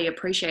highly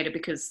appreciated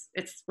because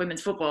it's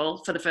women's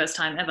football for the first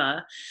time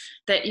ever,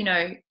 that, you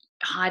know,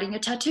 hiding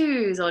your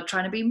tattoos or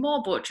trying to be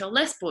more butch or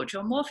less butch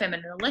or more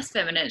feminine or less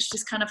feminine. It's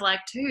just kind of like,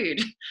 dude,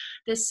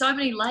 there's so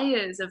many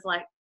layers of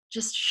like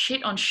just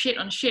shit on shit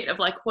on shit of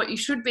like what you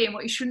should be and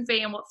what you shouldn't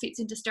be and what fits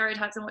into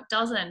stereotypes and what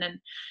doesn't. And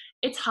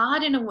it's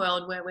hard in a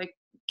world where we're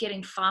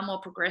getting far more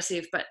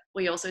progressive, but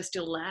we also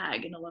still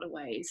lag in a lot of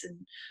ways. And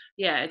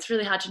yeah, it's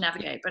really hard to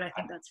navigate, but I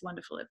think that's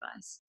wonderful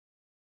advice.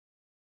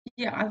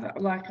 Yeah,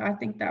 I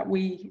think that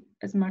we,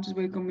 as much as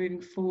we're moving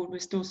forward, we're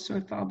still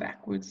so far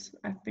backwards.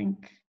 I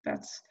think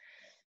that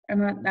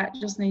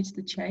just needs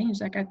to change.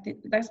 Like, I think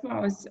that's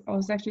why I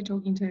was actually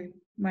talking to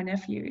my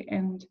nephew,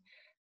 and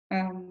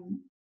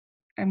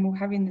we're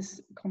having this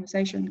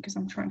conversation because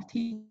I'm trying to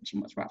teach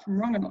him what's right from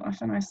wrong in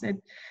life. And I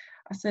said,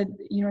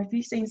 you know, if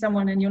you've seen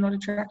someone and you're not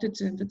attracted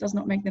to them, that does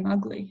not make them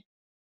ugly.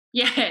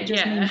 Yeah, it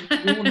just means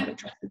you're not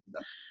attracted to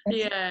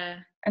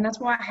them. And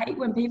that's why I hate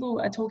when people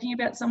are talking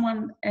about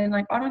someone, and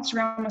like, I don't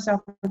surround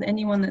myself with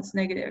anyone that's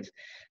negative.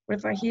 But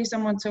if I hear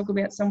someone talk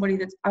about somebody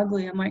that's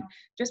ugly, I'm like,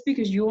 just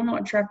because you're not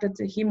attracted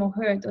to him or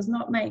her does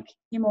not make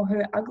him or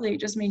her ugly.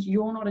 It just means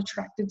you're not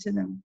attracted to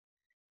them.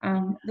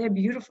 They're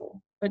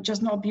beautiful, but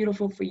just not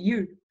beautiful for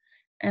you.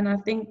 And I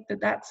think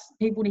that's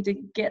people need to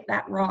get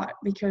that right,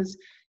 because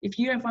if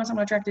you don't find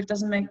someone attractive, it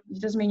doesn't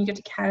mean you get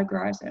to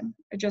categorize them.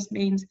 It just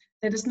means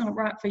that it's not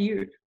right for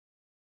you.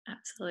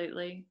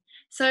 Absolutely.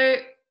 So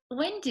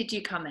when did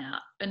you come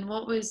out, and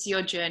what was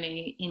your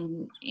journey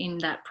in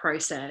that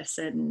process?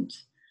 And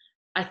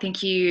I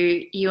think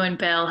you and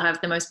Belle have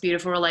the most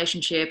beautiful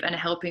relationship and are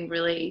helping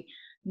really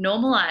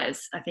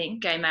normalize, I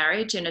think, gay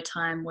marriage in a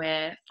time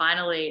where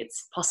finally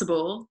it's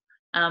possible.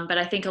 But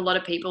I think a lot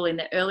of people in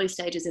the early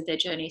stages of their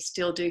journey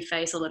still do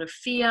face a lot of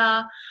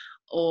fear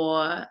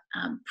or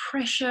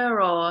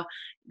pressure, or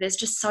there's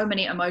just so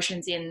many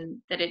emotions in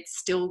that it's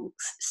still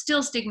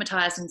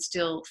stigmatized and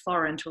still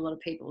foreign to a lot of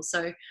people.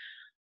 So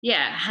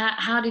yeah,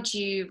 how did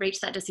you reach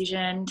that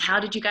decision? How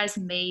did you guys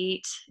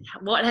meet?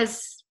 What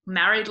has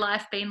married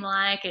life been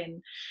like?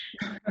 And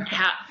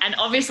and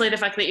obviously the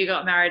fact that you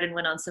got married and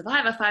went on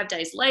Survivor 5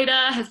 days later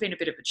has been a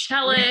bit of a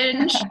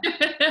challenge.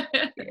 Yeah,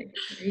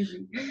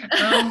 crazy.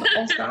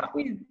 I'll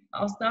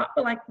start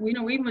with, like,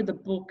 even with the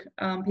book,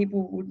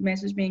 people would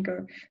message me and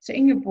go, so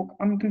in your book,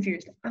 I'm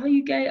confused. Are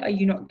you gay? Are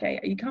you not gay?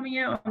 Are you coming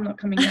out? I'm not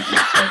coming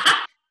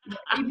out.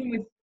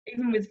 Like,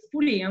 even with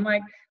footy, I'm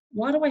like,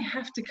 why do I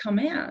have to come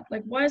out?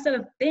 Like, why is that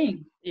a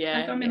thing?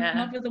 Like, I'm in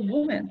love with a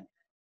woman.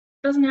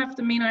 Doesn't have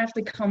to mean I have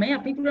to come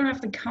out. People don't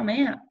have to come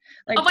out.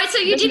 Like, oh wait, so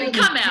you didn't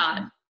come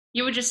out?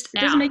 You were just it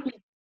out? doesn't make me.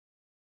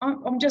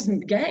 I'm just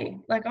gay.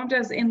 Like, I'm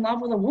just in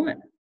love with a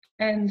woman.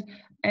 And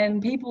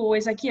people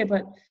always like, yeah,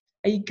 but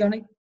are you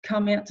gonna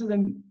come out to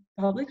the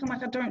public? I'm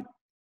like, I don't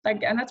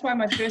like, and that's why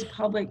my first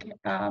public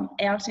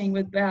outing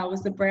with Val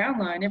was the brown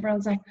line.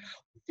 Everyone's like,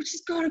 well,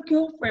 she's got a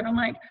girlfriend. I'm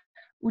like,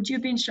 would you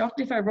have been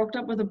shocked if I rocked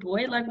up with a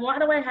boy? Like, why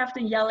do I have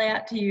to yell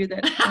out to you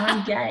that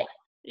I'm gay?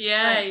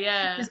 Yeah, like,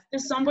 yeah.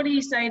 There's somebody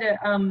say to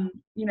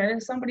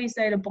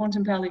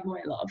Bontempelli, who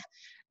I love,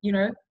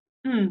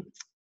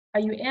 are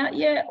you out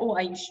yet or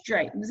are you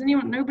straight?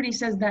 Nobody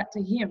says that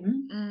to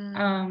him,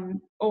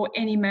 or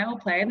any male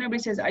player.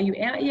 Nobody says, are you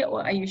out yet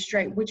or are you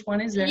straight? Which one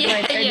is it?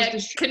 Yeah, like,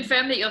 just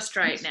confirm that you're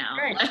straight now.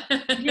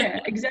 Yeah,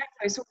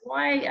 exactly. So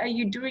why are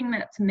you doing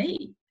that to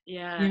me?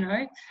 Yeah.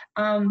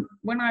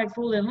 When I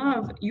fall in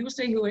love, you'll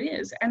see who it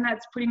is. And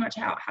that's pretty much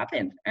how it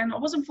happened. And I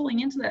wasn't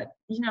falling into that,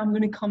 I'm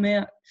going to come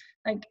out.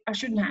 Like, I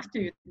shouldn't have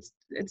to. It's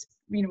it's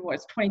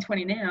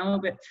 2020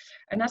 now,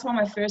 and that's why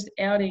my first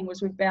outing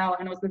was with Val,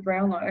 and it was the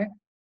Brownlow.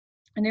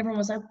 And everyone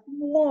was like,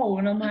 whoa.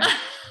 And I'm like,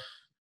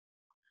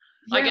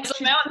 yeah, I guess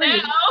I'm out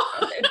now.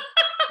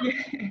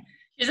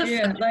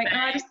 Yeah. Like,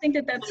 and I just think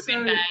that's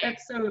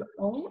so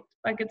old.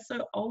 Like, it's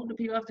so old that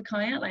people have to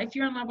come out. Like, if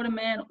you're in love with a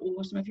man,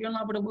 awesome. If you're in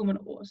love with a woman,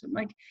 awesome.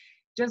 Like,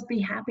 just be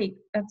happy.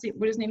 That's it.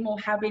 We just need more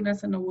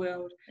happiness in the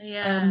world.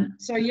 Yeah.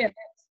 So yeah,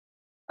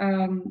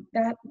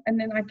 that, and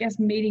then I guess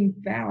meeting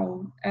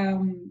Val,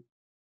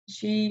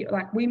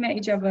 we met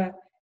each other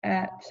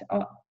at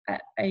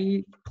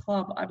a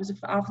club. I was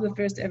after the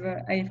first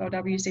ever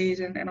AFLW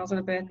season, and I was on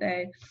a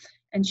birthday,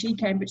 and she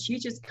came, but she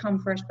just come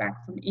fresh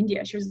back from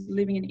India. She was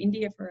living in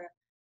India for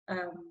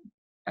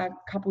a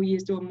couple of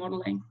years doing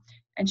modeling,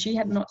 and she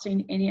had not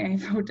seen any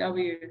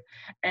AFLW,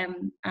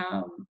 and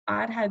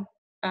I'd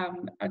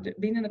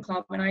been in the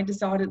club, and I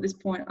decided at this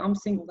point, I'm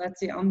single,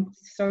 that's it. I'm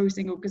so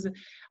single, because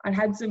I'd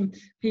had some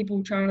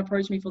people trying to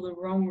approach me for the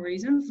wrong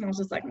reasons, and I was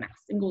just like, nah,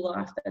 single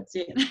life, that's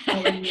it.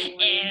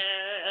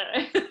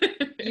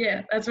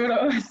 Yeah, that's what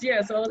I was.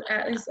 Yeah, so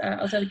I was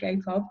at a gay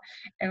club,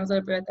 and I was at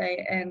a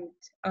birthday, and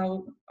I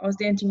was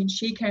dancing, and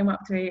she came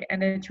up to me,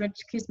 and then she went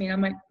to kiss me, and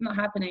I'm like, not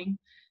happening.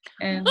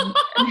 And then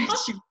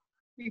she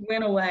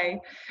went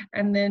away,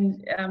 and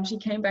then she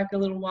came back a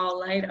little while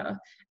later,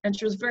 and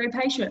she was very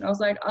patient. I was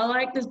like, I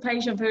like this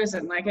patient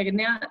person. Like,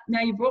 now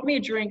you brought me a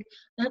drink.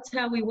 That's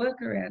how we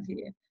work around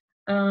here.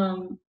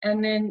 And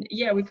then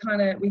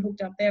we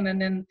hooked up then,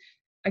 and then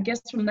I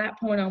guess from that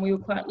point on, we were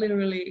quite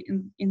literally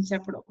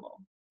inseparable.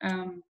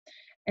 And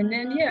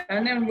then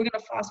we're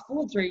gonna fast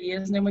forward 3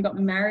 years, and then we got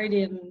married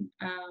in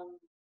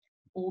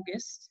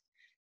August,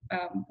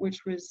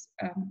 which was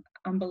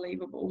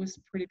unbelievable. It was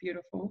pretty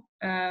beautiful.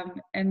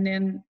 And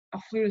then I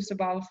flew to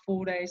Survivor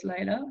 5 days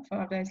later,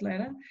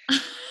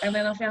 and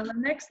then I found the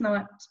next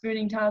night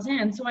spooning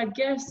Tarzan. So I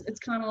guess it's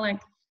kind of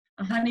like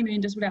a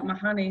honeymoon just without my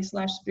honey /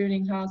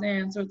 spooning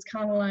Tarzan. So it's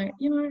kind of like,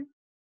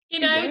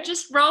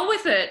 just roll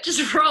with it.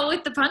 Just roll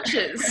with the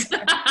punches.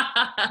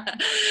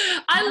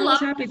 I was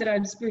happy that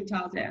I'd spoon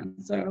Tarzan,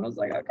 so I was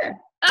like, okay.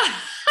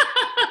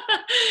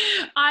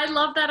 I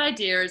love that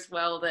idea as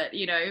well, that,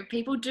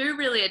 people do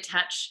really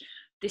attach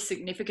this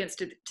significance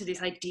to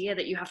this idea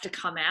that you have to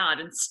come out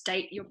and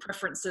state your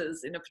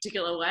preferences in a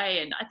particular way.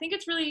 And I think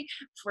it's really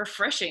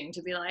refreshing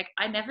to be like,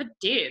 I never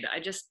did. I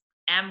just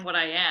am what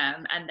I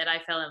am, and then I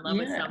fell in love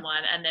with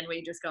someone, and then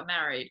we just got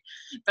married.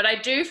 But I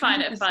do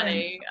find 100%. It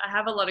funny. I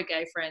have a lot of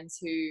gay friends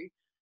who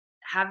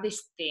have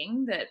this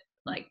thing that,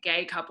 like,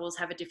 gay couples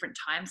have a different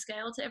time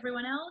scale to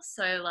everyone else.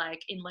 So,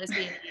 like, in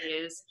lesbian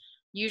years,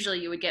 usually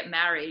you would get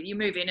married, you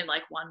move in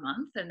like 1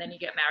 month, and then you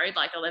get married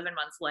like 11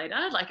 months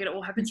later. Like, it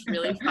all happens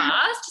really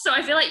fast. So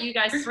I feel like you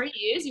guys, 3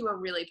 years, you were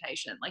really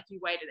patient. Like, you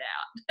waited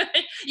out.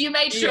 You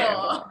made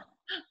sure.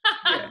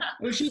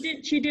 Well, she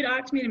did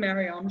ask me to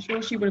marry her. I'm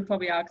sure she would have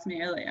probably asked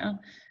me earlier.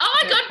 Oh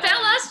my God,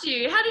 Belle asked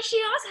you. How did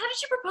she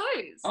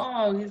propose?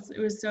 Oh, it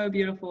was so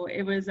beautiful.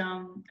 It was,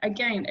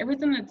 again,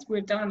 everything that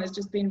we've done has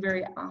just been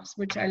very us,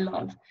 which I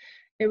love.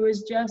 It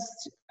was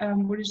just,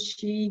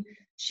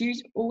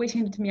 she's always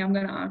hinted to me, I'm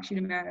going to ask you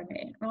to marry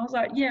me. And I was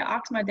like, yeah,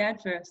 ask my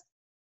dad first.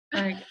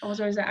 Like, I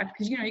was always like,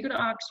 because, you got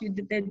to ask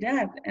their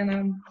dad.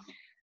 And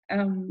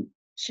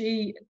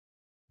she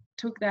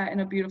took that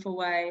in a beautiful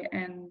way,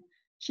 and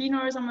she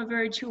knows I'm a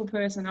very chill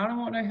person. I don't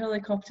want no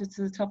helicopter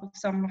to the top of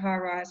some high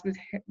rise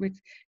with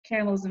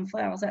candles and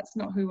flowers. That's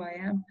not who I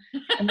am,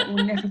 and that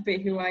will never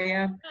be who I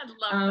am.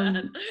 I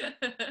love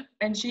that.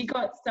 And she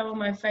got some of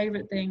my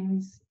favorite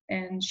things,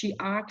 and she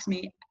asked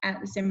me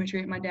at the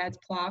cemetery at my dad's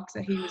plaque,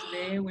 so he was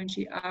there when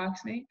she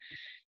asked me.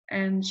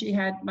 And she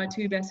had my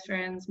two best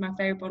friends, my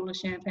favorite bottle of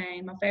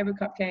champagne, my favorite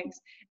cupcakes,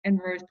 and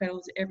rose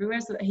petals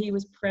everywhere, so that he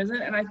was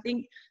present. And I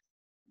think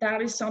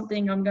that is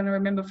something I'm going to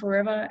remember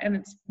forever, and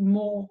it's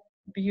more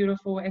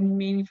beautiful and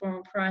meaningful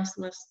and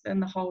priceless than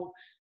the whole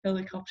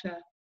helicopter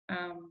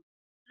to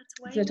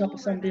the top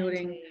of some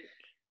building.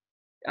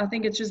 I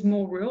think it's just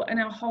more real, and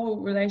our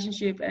whole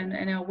relationship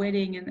and our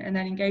wedding and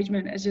that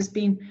engagement has just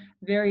been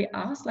very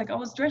us. Like, I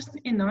was dressed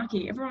in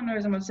Nike. Everyone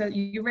knows I'm obsessed.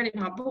 You read it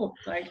in my book.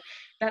 Like,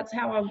 that's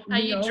how I,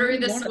 you drew I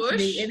the want swoosh? it to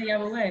be any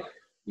other way.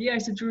 Yeah, I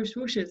used to drew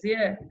swooshes.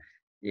 Yeah.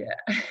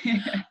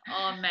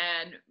 Oh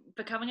man,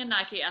 becoming a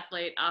Nike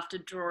athlete after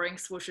drawing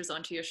swooshes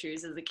onto your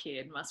shoes as a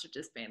kid must have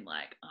just been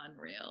like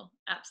unreal.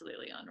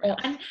 Absolutely unreal.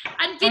 Oh,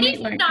 and Vinny's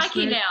in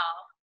Nike now.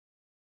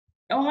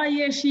 Oh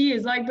yeah, she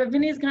is. Like, but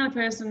Vinny's the kind of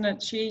person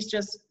that she's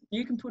just,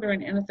 you can put her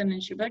in anything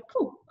and she'll be like,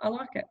 cool, I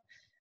like it.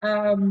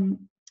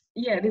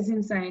 Yeah, it is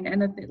insane.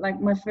 And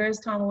like, my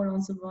first time I went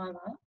on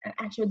Survivor,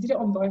 actually I did it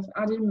on both.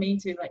 I didn't mean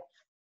to, like,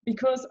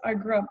 because I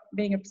grew up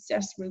being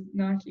obsessed with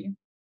Nike.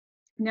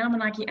 Now I'm a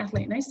Nike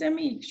athlete and they send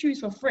me shoes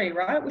for free,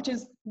 right? Which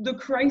is the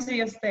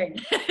craziest thing.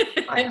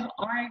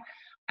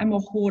 I'm a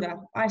hoarder.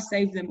 I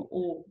save them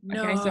all.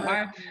 Okay, so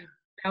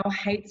Al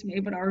hates me,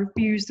 but I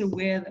refuse to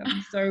wear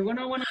them. So when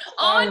I went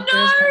on Survivor the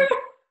first time,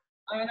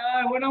 I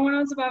know, when I went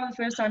on Survivor the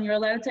first time, you're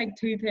allowed to take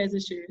 2 pairs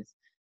of shoes.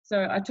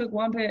 So I took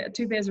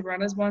 2 pairs of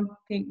runners, 1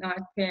 pink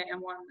Nike pair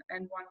and one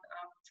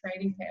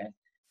trading pair.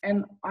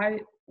 And I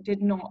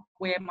did not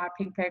wear my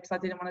pink pair because I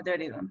didn't want to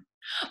dirty them.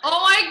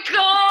 Oh my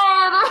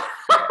God!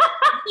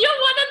 You're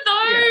one of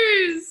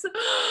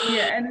those!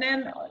 Yeah, and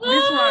then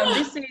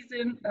this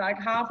season, like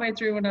halfway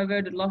through when I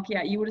voted Lockie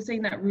out, you would have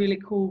seen that really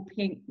cool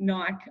pink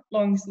Nike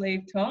long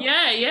sleeve top.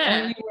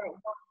 Yeah.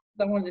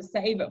 I wanted to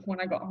save it for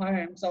when I got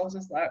home. So I was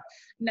just like,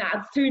 nah,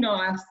 it's too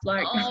nice.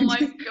 Like, oh my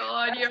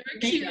God, you're a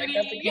cutie. Like,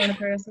 that's the kind of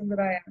person that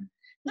I am.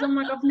 Because I'm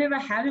like, I've never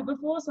had it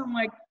before. So I'm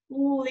like,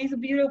 oh, these are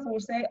beautiful.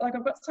 Like,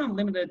 I've got some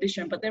limited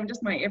edition, but they're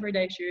just my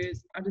everyday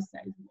shoes. I just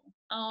save them.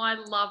 Oh, I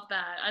love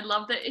that. I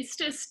love that. It's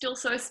just still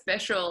so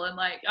special. And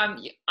like,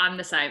 I'm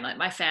the same, like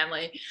my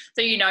family.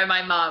 So,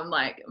 my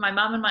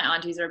mum and my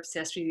aunties are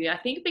obsessed with you. I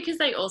think because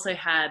they also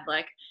had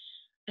like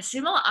a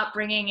similar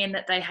upbringing in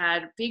that they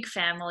had big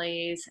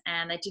families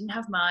and they didn't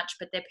have much,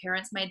 but their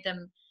parents made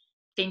them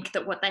think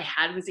that what they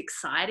had was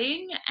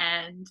exciting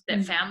and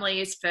that family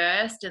is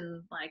first,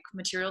 and like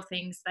material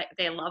things,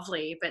 they're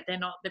lovely, but they're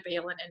not the be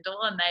all and end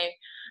all. And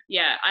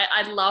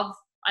I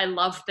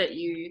love that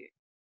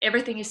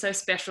everything is so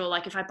special.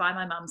 Like, if I buy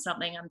my mum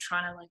something, I'm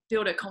trying to like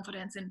build her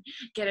confidence and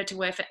get her to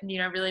wear,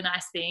 really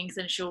nice things,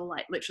 and she'll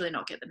like literally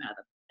not get them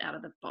out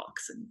of the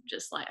box and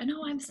just like, I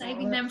know I'm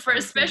saving them for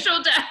a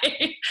special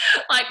day.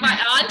 Like my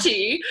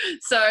auntie.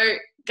 So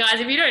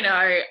guys, if you don't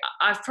know,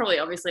 I've probably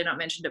obviously not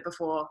mentioned it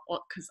before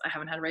because I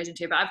haven't had a reason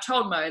to, but I've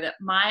told Mo that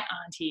my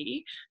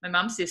auntie, my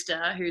mum's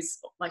sister, who's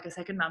like a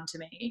second mum to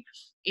me,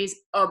 is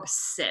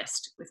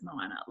obsessed with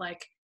Moana,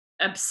 like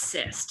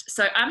obsessed.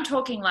 So I'm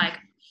talking like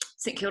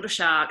St Kilda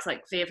Sharks,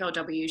 like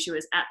VFLW. She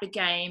was at the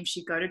game.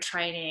 She'd go to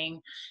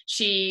training.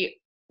 She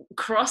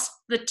crossed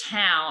the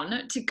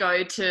town to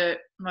go to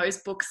Mo's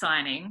book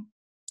signing.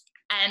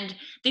 And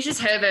this is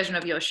her version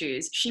of your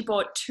shoes. She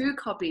bought 2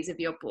 copies of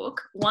your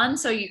book, one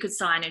so you could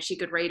sign and she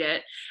could read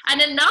it,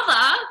 and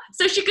another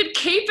so she could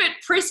keep it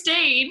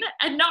pristine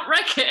and not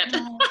wreck it.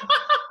 Oh,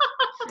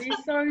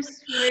 she's so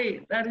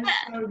sweet. That is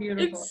so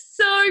beautiful. It's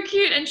so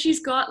cute. And she's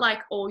got like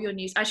all your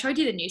news. I showed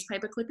you the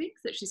newspaper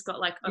clippings that she's got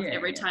like of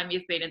every time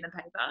you've been in the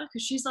paper,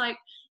 because she's like,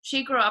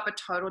 she grew up a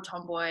total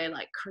tomboy,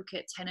 like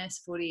cricket,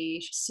 tennis, footy.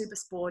 She's super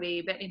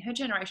sporty, but in her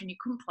generation, you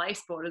couldn't play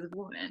sport as a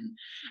woman.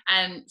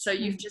 And so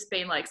you've just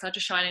been like such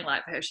a shining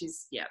light for her.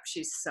 She's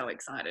so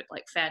excited,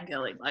 like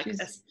fangirling. Like,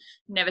 I've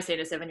never seen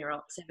a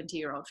 70-year-old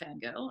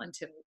fangirl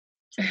until.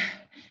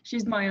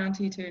 She's my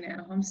auntie too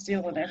now. I'm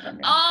stealing her from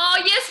her.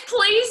 Oh yes,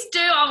 please do.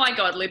 Oh my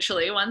God,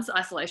 literally, once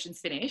isolation's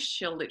finished,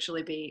 she'll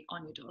literally be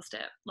on your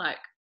doorstep. Like,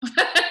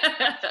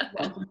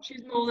 welcome.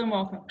 She's more than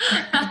welcome.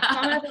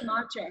 Come have a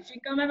matcha. She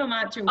can come have a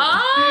matcha.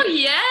 Oh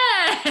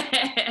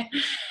yeah.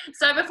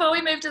 So before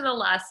we move to the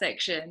last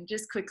section,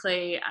 just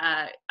quickly,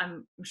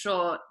 I'm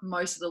sure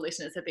most of the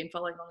listeners have been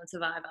following on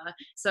Survivor,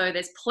 so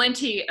there's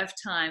plenty of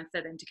time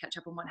for them to catch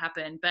up on what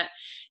happened. But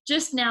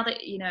just now that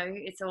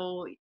it's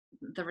all,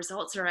 the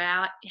results are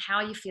out, how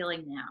are you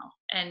feeling now?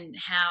 And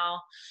how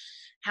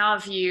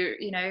have you,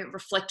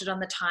 reflected on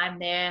the time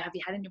there? Have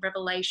you had any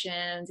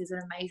revelations? Is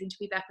it amazing to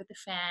be back with the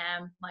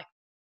fam? Like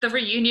the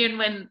reunion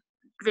when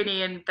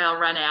Vinny and Belle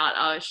ran out,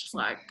 I was just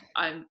like,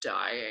 I'm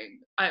dying.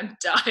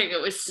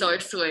 It was so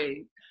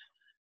sweet.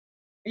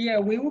 Yeah,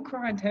 we were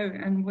crying too,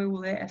 and we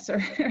were there. So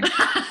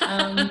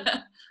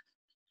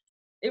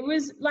it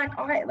was like,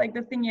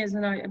 the thing is,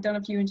 and I've done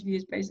a few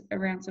interviews based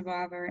around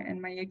Survivor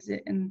and my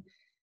exit, and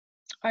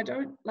I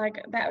don't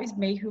like, that is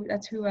me,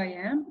 that's who I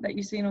am, that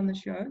you've seen on the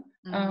show.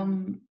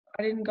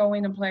 I didn't go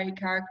in and play a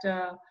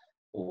character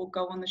or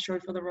go on the show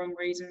for the wrong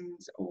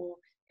reasons or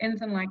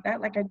anything like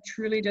that. Like, I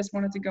truly just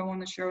wanted to go on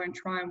the show and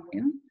try and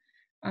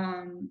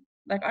win.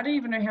 Like, I don't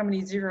even know how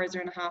many zeros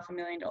are in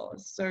 $500,000.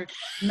 So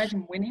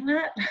imagine winning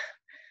that.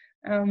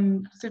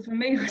 So for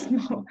me, it was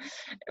more,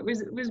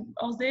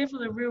 I was there for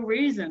the real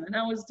reason, and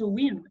that was to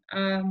win.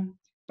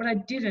 But I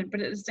didn't.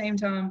 But at the same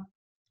time,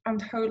 I'm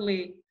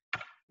totally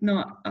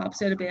not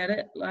upset about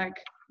it. Like,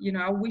 you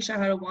know, I wish I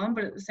had won,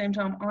 but at the same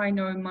time, I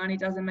know money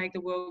doesn't make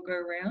the world go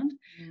round.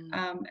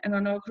 And I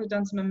know I could have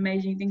done some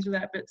amazing things with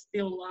that, but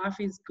still, life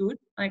is good.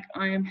 Like,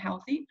 I am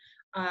healthy.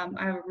 I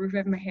have a roof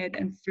over my head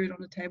and food on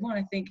the table. And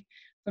I think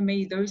for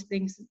me, those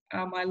things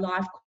are my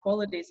life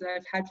qualities that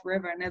I've had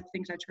forever, and they're the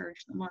things I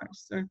cherish the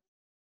most. So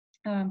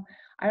I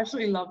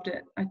absolutely loved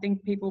it. I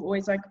think people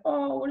always like,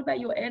 oh, what about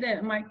your edit?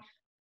 I'm like,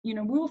 you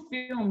know, we were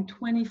filmed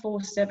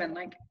 24/7,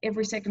 like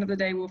every second of the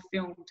day we were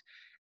filmed.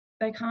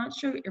 They can't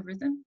show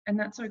everything, and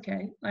that's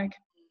okay. Like,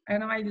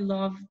 and I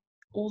love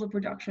all the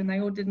production. They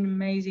all did an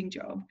amazing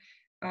job.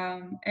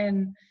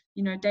 And,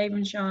 you know, Dave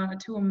and Sean are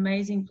two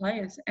amazing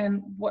players.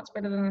 And what's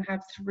better than to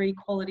have 3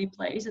 quality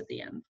plays at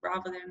the end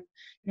rather than,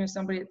 you know,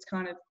 somebody that's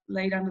kind of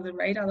laid under the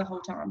radar the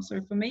whole time.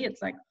 So for me,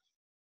 it's like,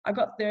 I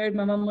got third.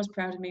 My mum was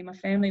proud of me. My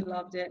family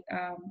loved it.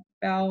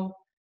 Belle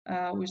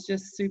was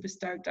just super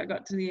stoked. I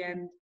got to the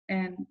end.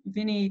 And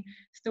Vinny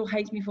still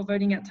hates me for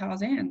voting out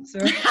Tarzan. So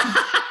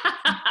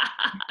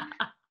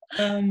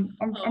I'm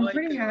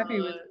pretty happy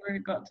with where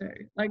it got to.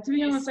 Like, to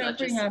be honest, I'm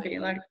pretty happy.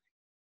 Like,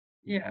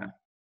 yeah.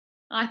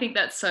 I think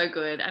that's so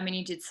good. I mean,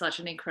 you did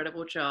such an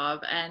incredible job,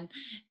 and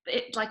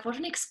like, what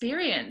an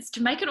experience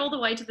to make it all the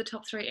way to the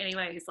top 3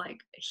 anyway is like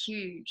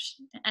huge.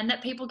 And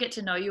that people get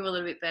to know you a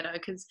little bit better,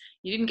 because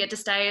you didn't get to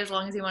stay as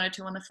long as you wanted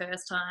to on the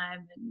first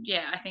time. And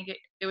yeah, I think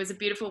it was a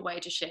beautiful way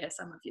to share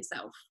some of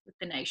yourself with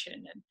the nation.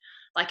 And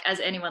like, as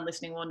anyone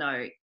listening will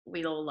know,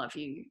 we all love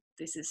you.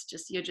 This is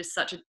just, you're just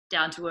such a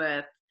down to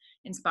earth,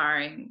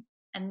 inspiring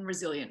and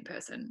resilient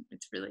person.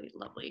 It's really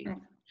lovely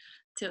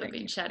to have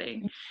been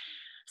chatting.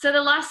 So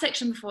the last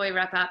section before we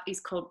wrap up is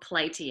called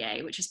Play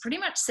TA, which is pretty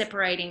much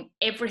separating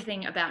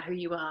everything about who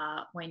you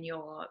are when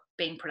you're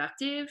being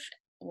productive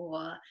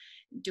or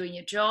doing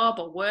your job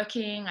or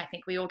working. I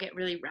think we all get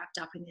really wrapped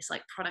up in this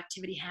like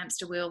productivity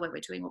hamster wheel where we're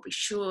doing what we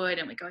should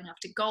and we're going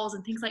after goals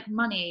and things like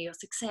money or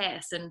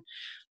success. And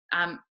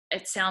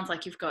it sounds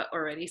like you've got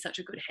already such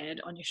a good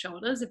head on your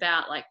shoulders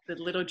about like the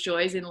little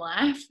joys in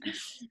life.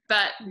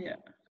 But yeah,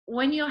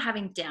 when you're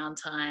having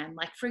downtime,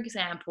 like for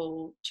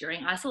example,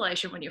 during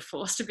isolation, when you're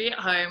forced to be at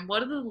home,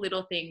 what are the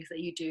little things that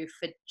you do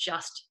for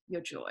just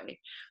your joy?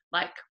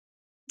 Like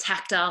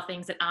tactile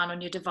things that aren't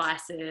on your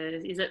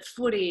devices? Is it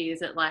footy?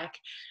 Is it like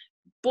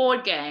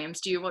board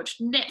games? Do you watch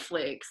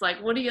Netflix?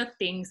 Like, what are your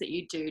things that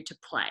you do to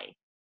play?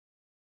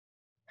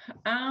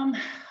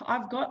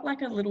 I've got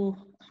like a little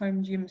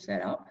home gym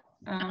set up.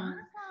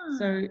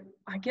 So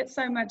I get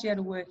so much out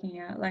of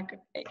working out. Like,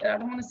 I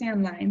don't want to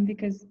sound lame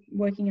because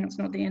working out's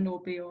not the end all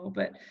be all,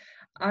 but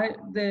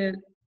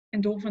the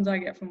endorphins I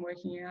get from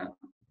working out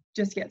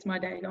just gets my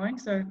day going.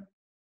 So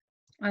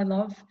I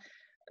love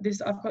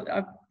this.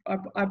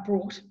 I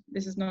brought,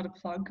 this is not a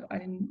plug. I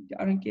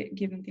don't get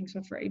given things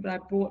for free, but I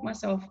bought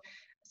myself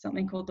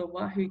something called the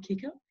Wahoo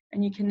Kicker,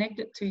 and you connect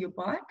it to your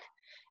bike.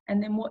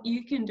 And then what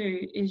you can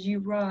do is you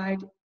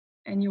ride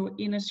and you're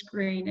in a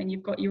screen and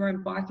you've got your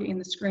own bike in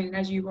the screen, and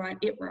as you ride,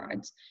 it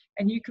rides.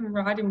 And you can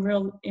ride in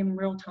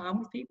real time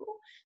with people.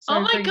 So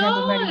oh my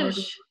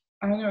gosh.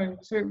 I know.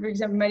 So for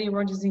example, Maddie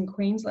Rogers is in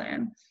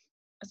Queensland.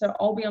 So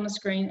I'll be on the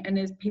screen and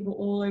there's people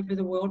all over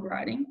the world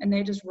riding, and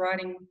they're just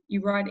riding.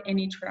 You ride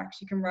any tracks.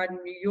 You can ride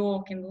in New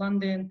York, in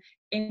London,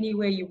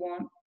 anywhere you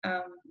want.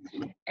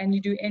 And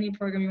you do any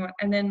program you want.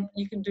 And then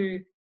you can do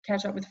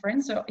catch up with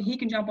friends. So he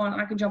can jump on,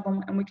 I can jump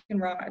on, and we can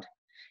ride.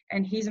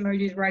 And his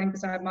emoji is riding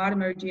beside my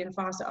emoji, and the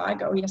faster I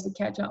go, he has to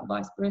catch up,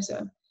 vice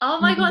versa. Oh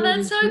my God,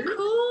 that's so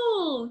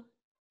cool.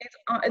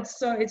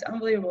 It's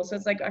unbelievable. So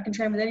it's like I can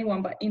train with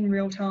anyone, but in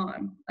real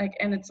time. Like,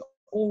 and it's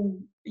all,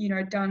 you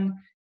know, done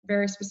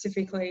very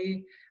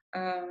specifically.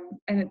 And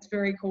it's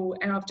very cool.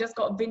 And I've just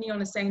got Vinny on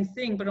the same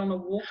thing, but on a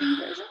walking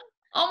version.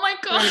 Oh my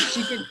God.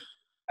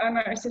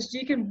 So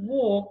she can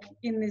walk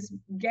in this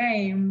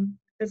game.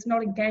 It's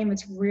not a game,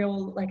 it's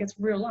real, like it's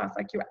real life.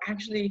 Like you're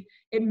actually,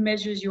 it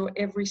measures your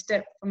every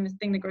step from the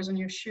thing that goes on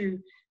your shoe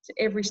to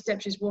every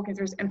step she's walking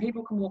through. And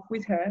people can walk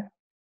with her,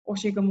 or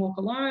she can walk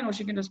alone, or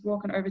she can just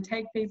walk and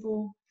overtake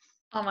people.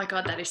 Oh my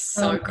God, that is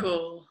so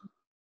cool.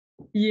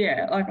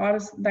 Yeah, like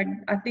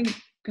I think,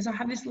 because I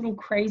have this little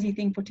crazy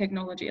thing for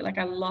technology. Like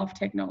I love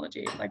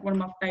technology. It's like one of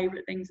my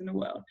favorite things in the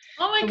world.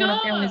 Oh my God.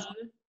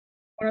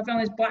 When I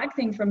found this bike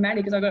thing from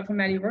Maddie, because I got it from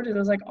Maddie Rogers, I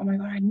was like, oh my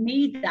God, I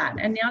need that.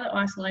 And now that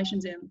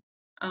isolation's in,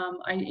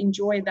 I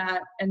enjoy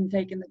that and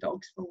taking the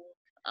dogs for a walk.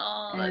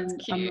 Oh, that's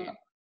cute.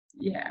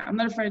 I'm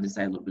not afraid to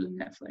say a little bit of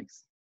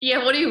Netflix.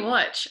 Yeah, what do you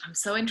watch? I'm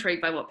so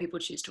intrigued by what people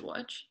choose to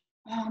watch.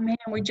 Oh man,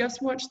 we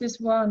just watched this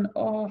one.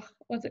 Oh,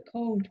 what's it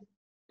called?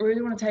 I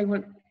really want to tell you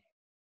what.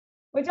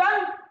 We're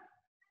done.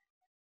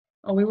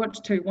 Oh, we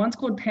watched 2. One's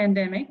called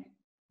Pandemic.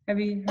 Have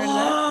you heard of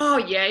that? Oh,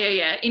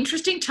 yeah.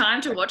 Interesting time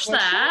to watch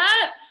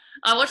that.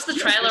 I watched the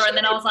trailer and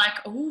then I was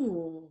like,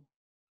 ooh.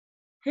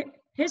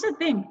 Here's the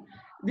thing.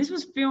 This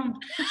was filmed.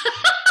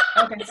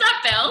 Okay. Is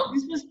that Belle?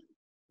 This was,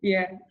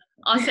 yeah.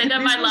 I'll send her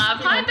my love.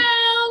 Hi,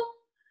 Belle.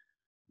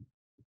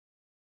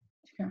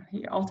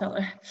 Here, I'll tell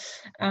her.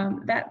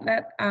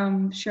 That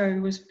show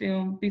was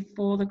filmed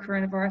before the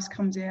coronavirus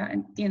comes out,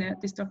 and in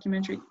it, this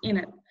documentary, in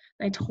it,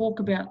 they talk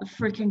about the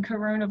freaking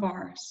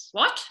coronavirus.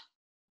 What?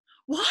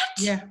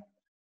 Yeah.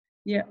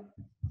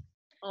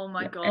 Oh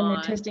my God. And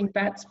they're testing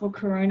bats for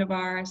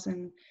coronavirus,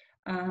 and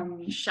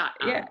shut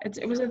up. Yeah,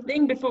 it was a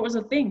thing before it was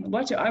a thing.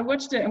 Watch it. I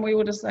watched it, and we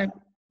were just like,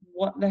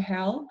 what the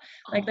hell?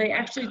 Like, they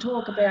actually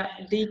talk about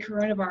the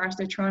coronavirus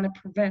they're trying to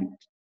prevent,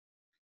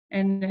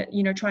 and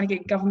trying to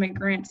get government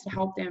grants to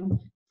help them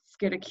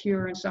get a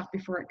cure and stuff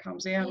before it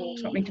comes out, or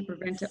something to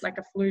prevent it, like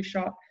a flu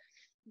shot.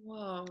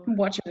 Whoa.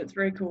 Watch it, it's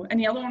very cool. And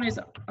the other one is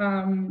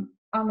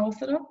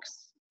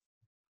Unorthodox.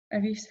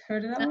 Have you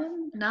heard of that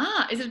one?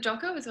 Nah, is it a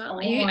doco as well? Oh,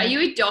 are you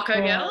a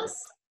doco girls?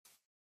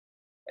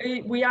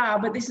 We are,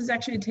 but this is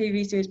actually a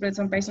TV series, but it's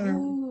based on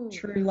a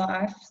true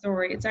life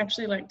story. It's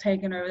actually like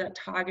taken over that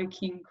Tiger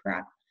King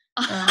crap.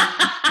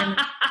 And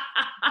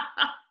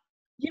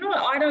you know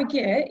what I don't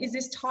get is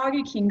this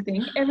Tiger King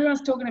thing.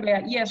 Everyone's talking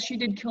about, yes, she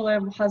did kill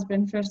her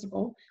husband, first of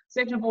all.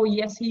 Second of all,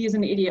 yes, he is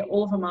an idiot.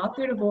 All of them are.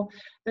 Third of all,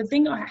 the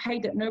thing I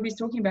hate that nobody's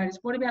talking about is,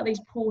 what about these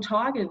poor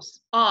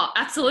tigers? Oh,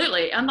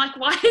 absolutely. I'm like,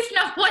 why is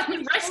no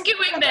one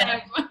rescuing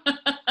them?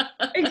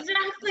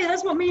 Exactly.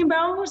 That's what me and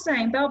Belle were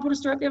saying. Belle put a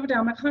story up the other day.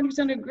 I'm like,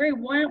 100% agree.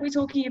 Why aren't we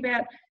talking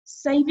about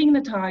saving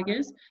the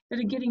tigers that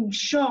are getting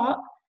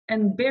shot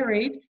and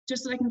buried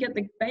just so they can get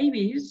the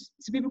babies,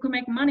 so people can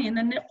make money, and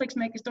then Netflix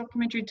make this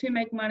documentary to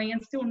make money,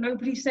 and still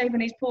nobody's saving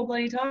these poor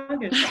bloody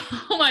tigers.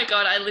 Oh my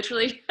God, I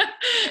literally,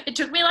 it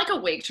took me like a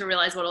week to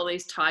realize what all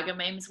these tiger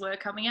memes were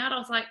coming out. I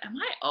was like, am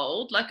I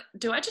old? Like,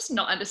 do I just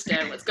not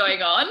understand what's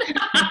going on?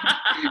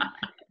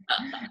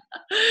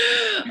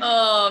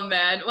 Oh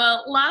man.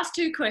 Well, last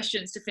 2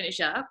 questions to finish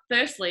up.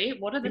 Firstly,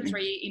 what are the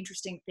 3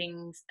 interesting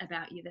things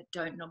about you that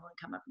don't normally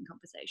come up in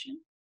conversation?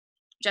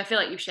 Which I feel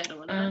like you've shared a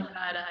lot of it,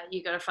 but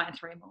you got to find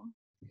 3 more.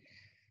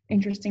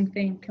 Interesting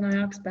thing. Can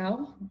I ask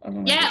Belle?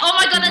 Yeah. Oh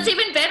my God, that's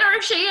even better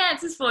if she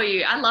answers for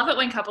you. I love it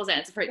when couples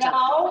answer for each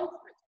other.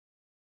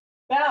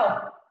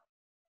 Belle,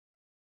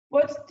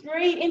 what's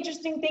 3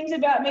 interesting things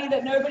about me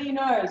that nobody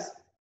knows?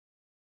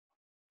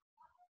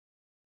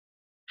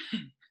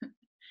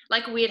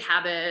 Like weird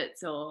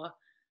habits or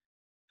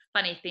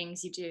funny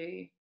things you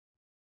do.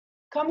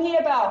 Come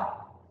here,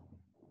 Belle.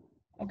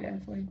 Okay,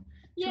 for you.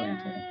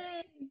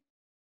 Yay.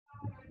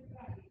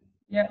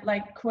 Yeah,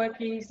 like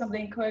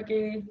something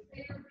quirky.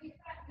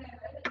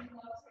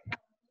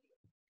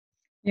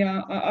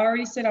 Yeah, I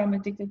already said I'm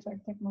addicted to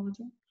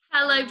technology.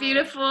 Hello,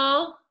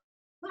 beautiful.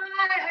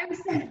 Hi, I'm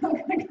Sam. Oh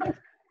my God.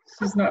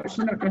 She's not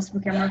dressed for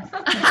camera.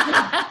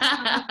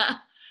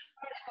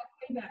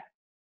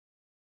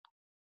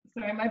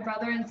 Sorry, my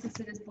brother and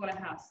sister just bought a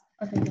house.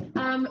 Okay. Good.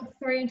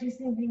 3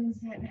 interesting things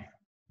that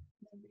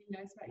nobody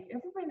knows about you.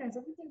 Everybody knows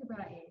everything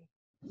about you.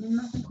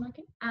 Nothing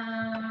quirky.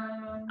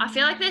 I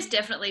feel like there's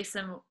definitely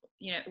some,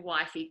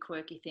 wifey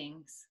quirky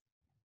things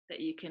that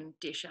you can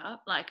dish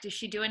up. Like, does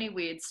she do any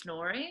weird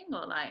snoring,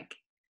 or like,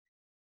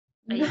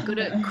 are you good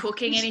at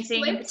cooking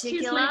anything in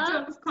particular? She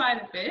sleeps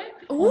quite a bit.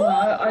 Oh,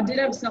 I did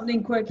have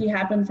something quirky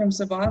happen from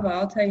Survivor.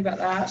 I'll tell you about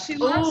that. She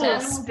loves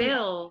it.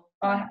 Spill.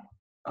 I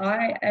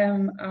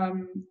am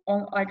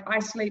I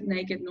sleep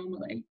naked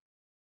normally.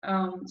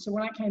 So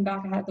when I came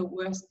back, I had the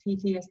worst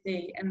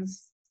PTSD, and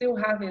still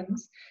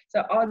happens.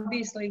 So I'd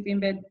be asleep in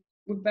bed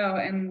with Belle,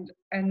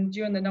 and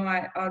during the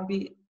night I'd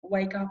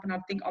wake up and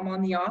I'd think I'm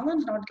on the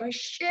island, and I'd go,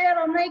 shit,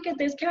 I'm naked,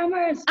 there's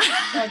cameras.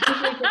 So I'd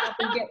quickly get up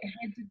and get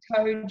head to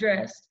toe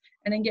dressed,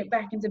 and then get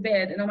back into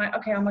bed, and I'm like,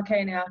 okay, I'm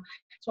okay now.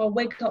 So I'll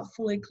wake up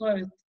fully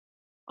clothed.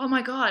 Oh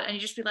my God. And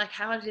you just be like,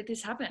 how did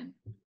this happen?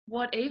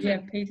 What even? Yeah,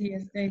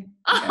 PTSD.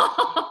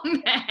 Oh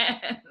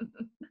man,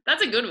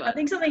 that's a good one. I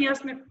think something else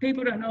that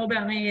people don't know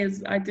about me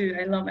is I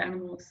love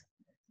animals.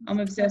 I'm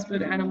obsessed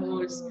with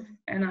animals,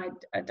 and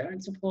I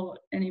don't support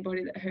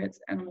anybody that hurts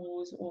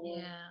animals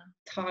or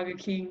Tiger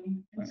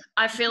King.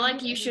 I feel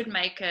like you should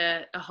make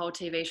a whole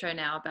TV show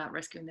now about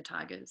rescuing the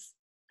tigers.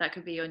 That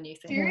could be your new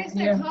thing.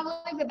 Seriously, I can't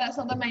believe that that's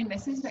not the main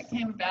message that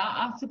came about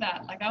after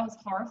that. Like, I was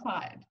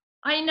horrified.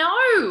 I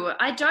know.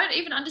 I don't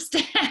even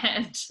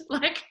understand.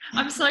 Like,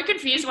 I'm so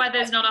confused why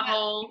there's not a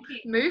whole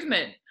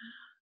movement.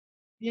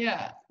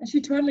 Yeah. And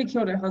she totally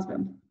killed her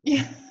husband.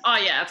 Yeah. Oh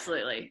yeah,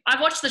 absolutely. I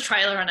watched the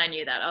trailer and I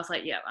knew that. I was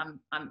like, yeah,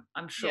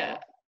 I'm sure. Yeah.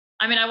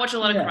 I mean, I watch a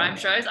lot of crime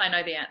shows. I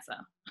know the answer.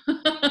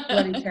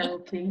 Bloody Carol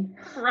King.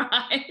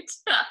 Right.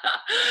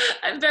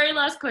 And very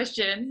last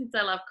question, since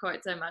I love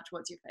quotes so much,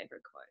 what's your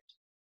favorite quote?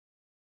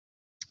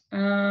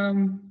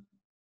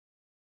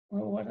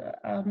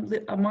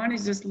 Mine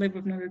is just live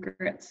with no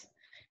regrets,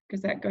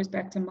 because that goes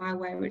back to my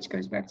way, which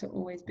goes back to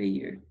always be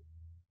you.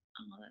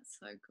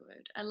 That's so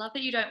good. I love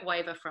that you don't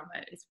waver from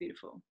it. It's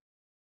beautiful.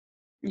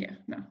 Yeah,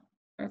 no,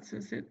 that's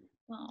just it.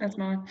 Wow. That's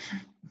mine.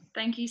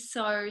 Thank you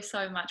so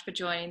much for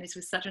joining. This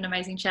was such an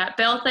amazing chat.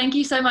 Belle, thank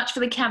you so much for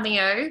the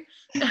cameo.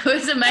 It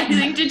was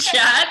amazing to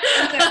chat.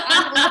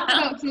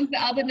 Unorthodox was the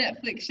other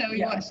Netflix show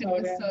we watched. It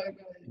was so good.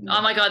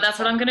 Oh my God, that's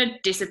what I'm going to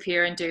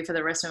disappear and do for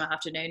the rest of my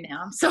afternoon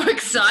now. I'm so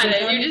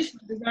excited.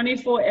 There's only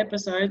 4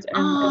 episodes and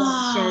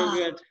it's so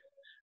good.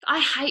 I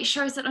hate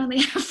shows that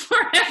only have 4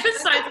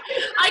 episodes.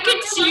 I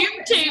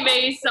consume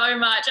TV so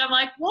much. I'm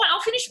like, what?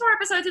 I'll finish 4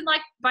 episodes in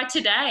by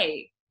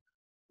today.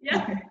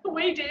 Yeah,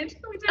 we did.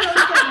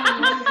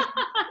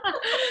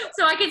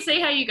 So I can see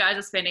how you guys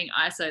are spending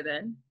ISO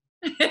then.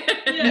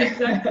 Yeah,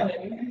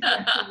 exactly.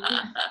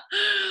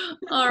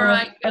 All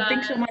right, guys. I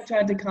think someone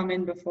tried to come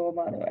in before,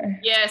 by the way.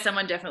 Yeah,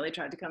 someone definitely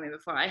tried to come in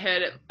before. I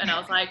heard it and I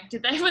was like, who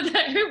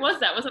was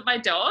that? Was it my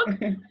dog? Was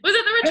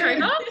it the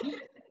retriever?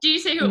 Do you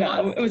see who it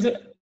was?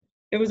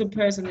 It was a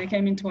person. They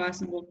came in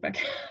twice and walked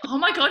back. Oh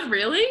my God,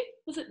 really?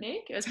 Was it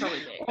Nick? It was probably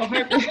Nick.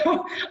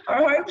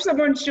 I hope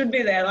someone should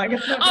be there. Like,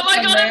 oh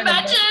my God,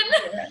 imagine!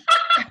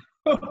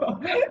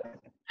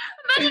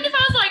 Imagine if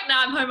I was like,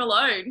 nah, I'm home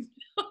alone.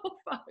 Oh,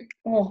 fuck.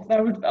 Oh,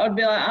 I'd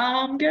be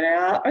like, get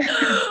out.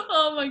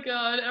 Oh my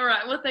God. All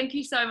right. Well, thank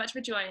you so much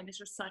for joining. This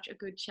was such a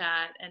good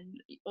chat, and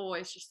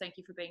always just thank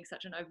you for being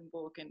such an open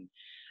book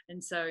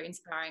and so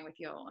inspiring with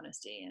your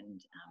honesty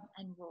and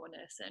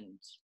rawness and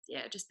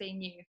yeah, just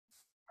being you.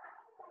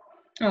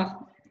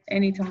 Oh,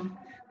 anytime.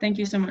 Thank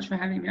you so much for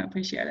having me. I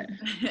appreciate it.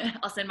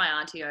 I'll send my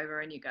auntie over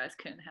and you guys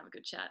can have a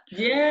good chat.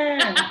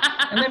 Yeah.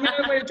 And let me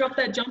know where to drop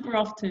that jumper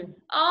off to.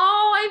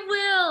 Oh, I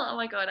will. Oh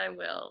my God, I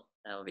will.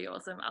 That will be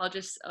awesome. I'll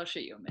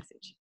shoot you a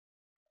message.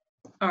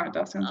 All right,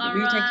 that sounds good. All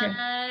You right. take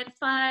care.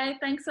 Bye.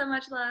 Thanks so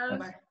much, love.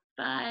 Bye-bye.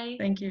 Bye.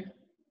 Thank you.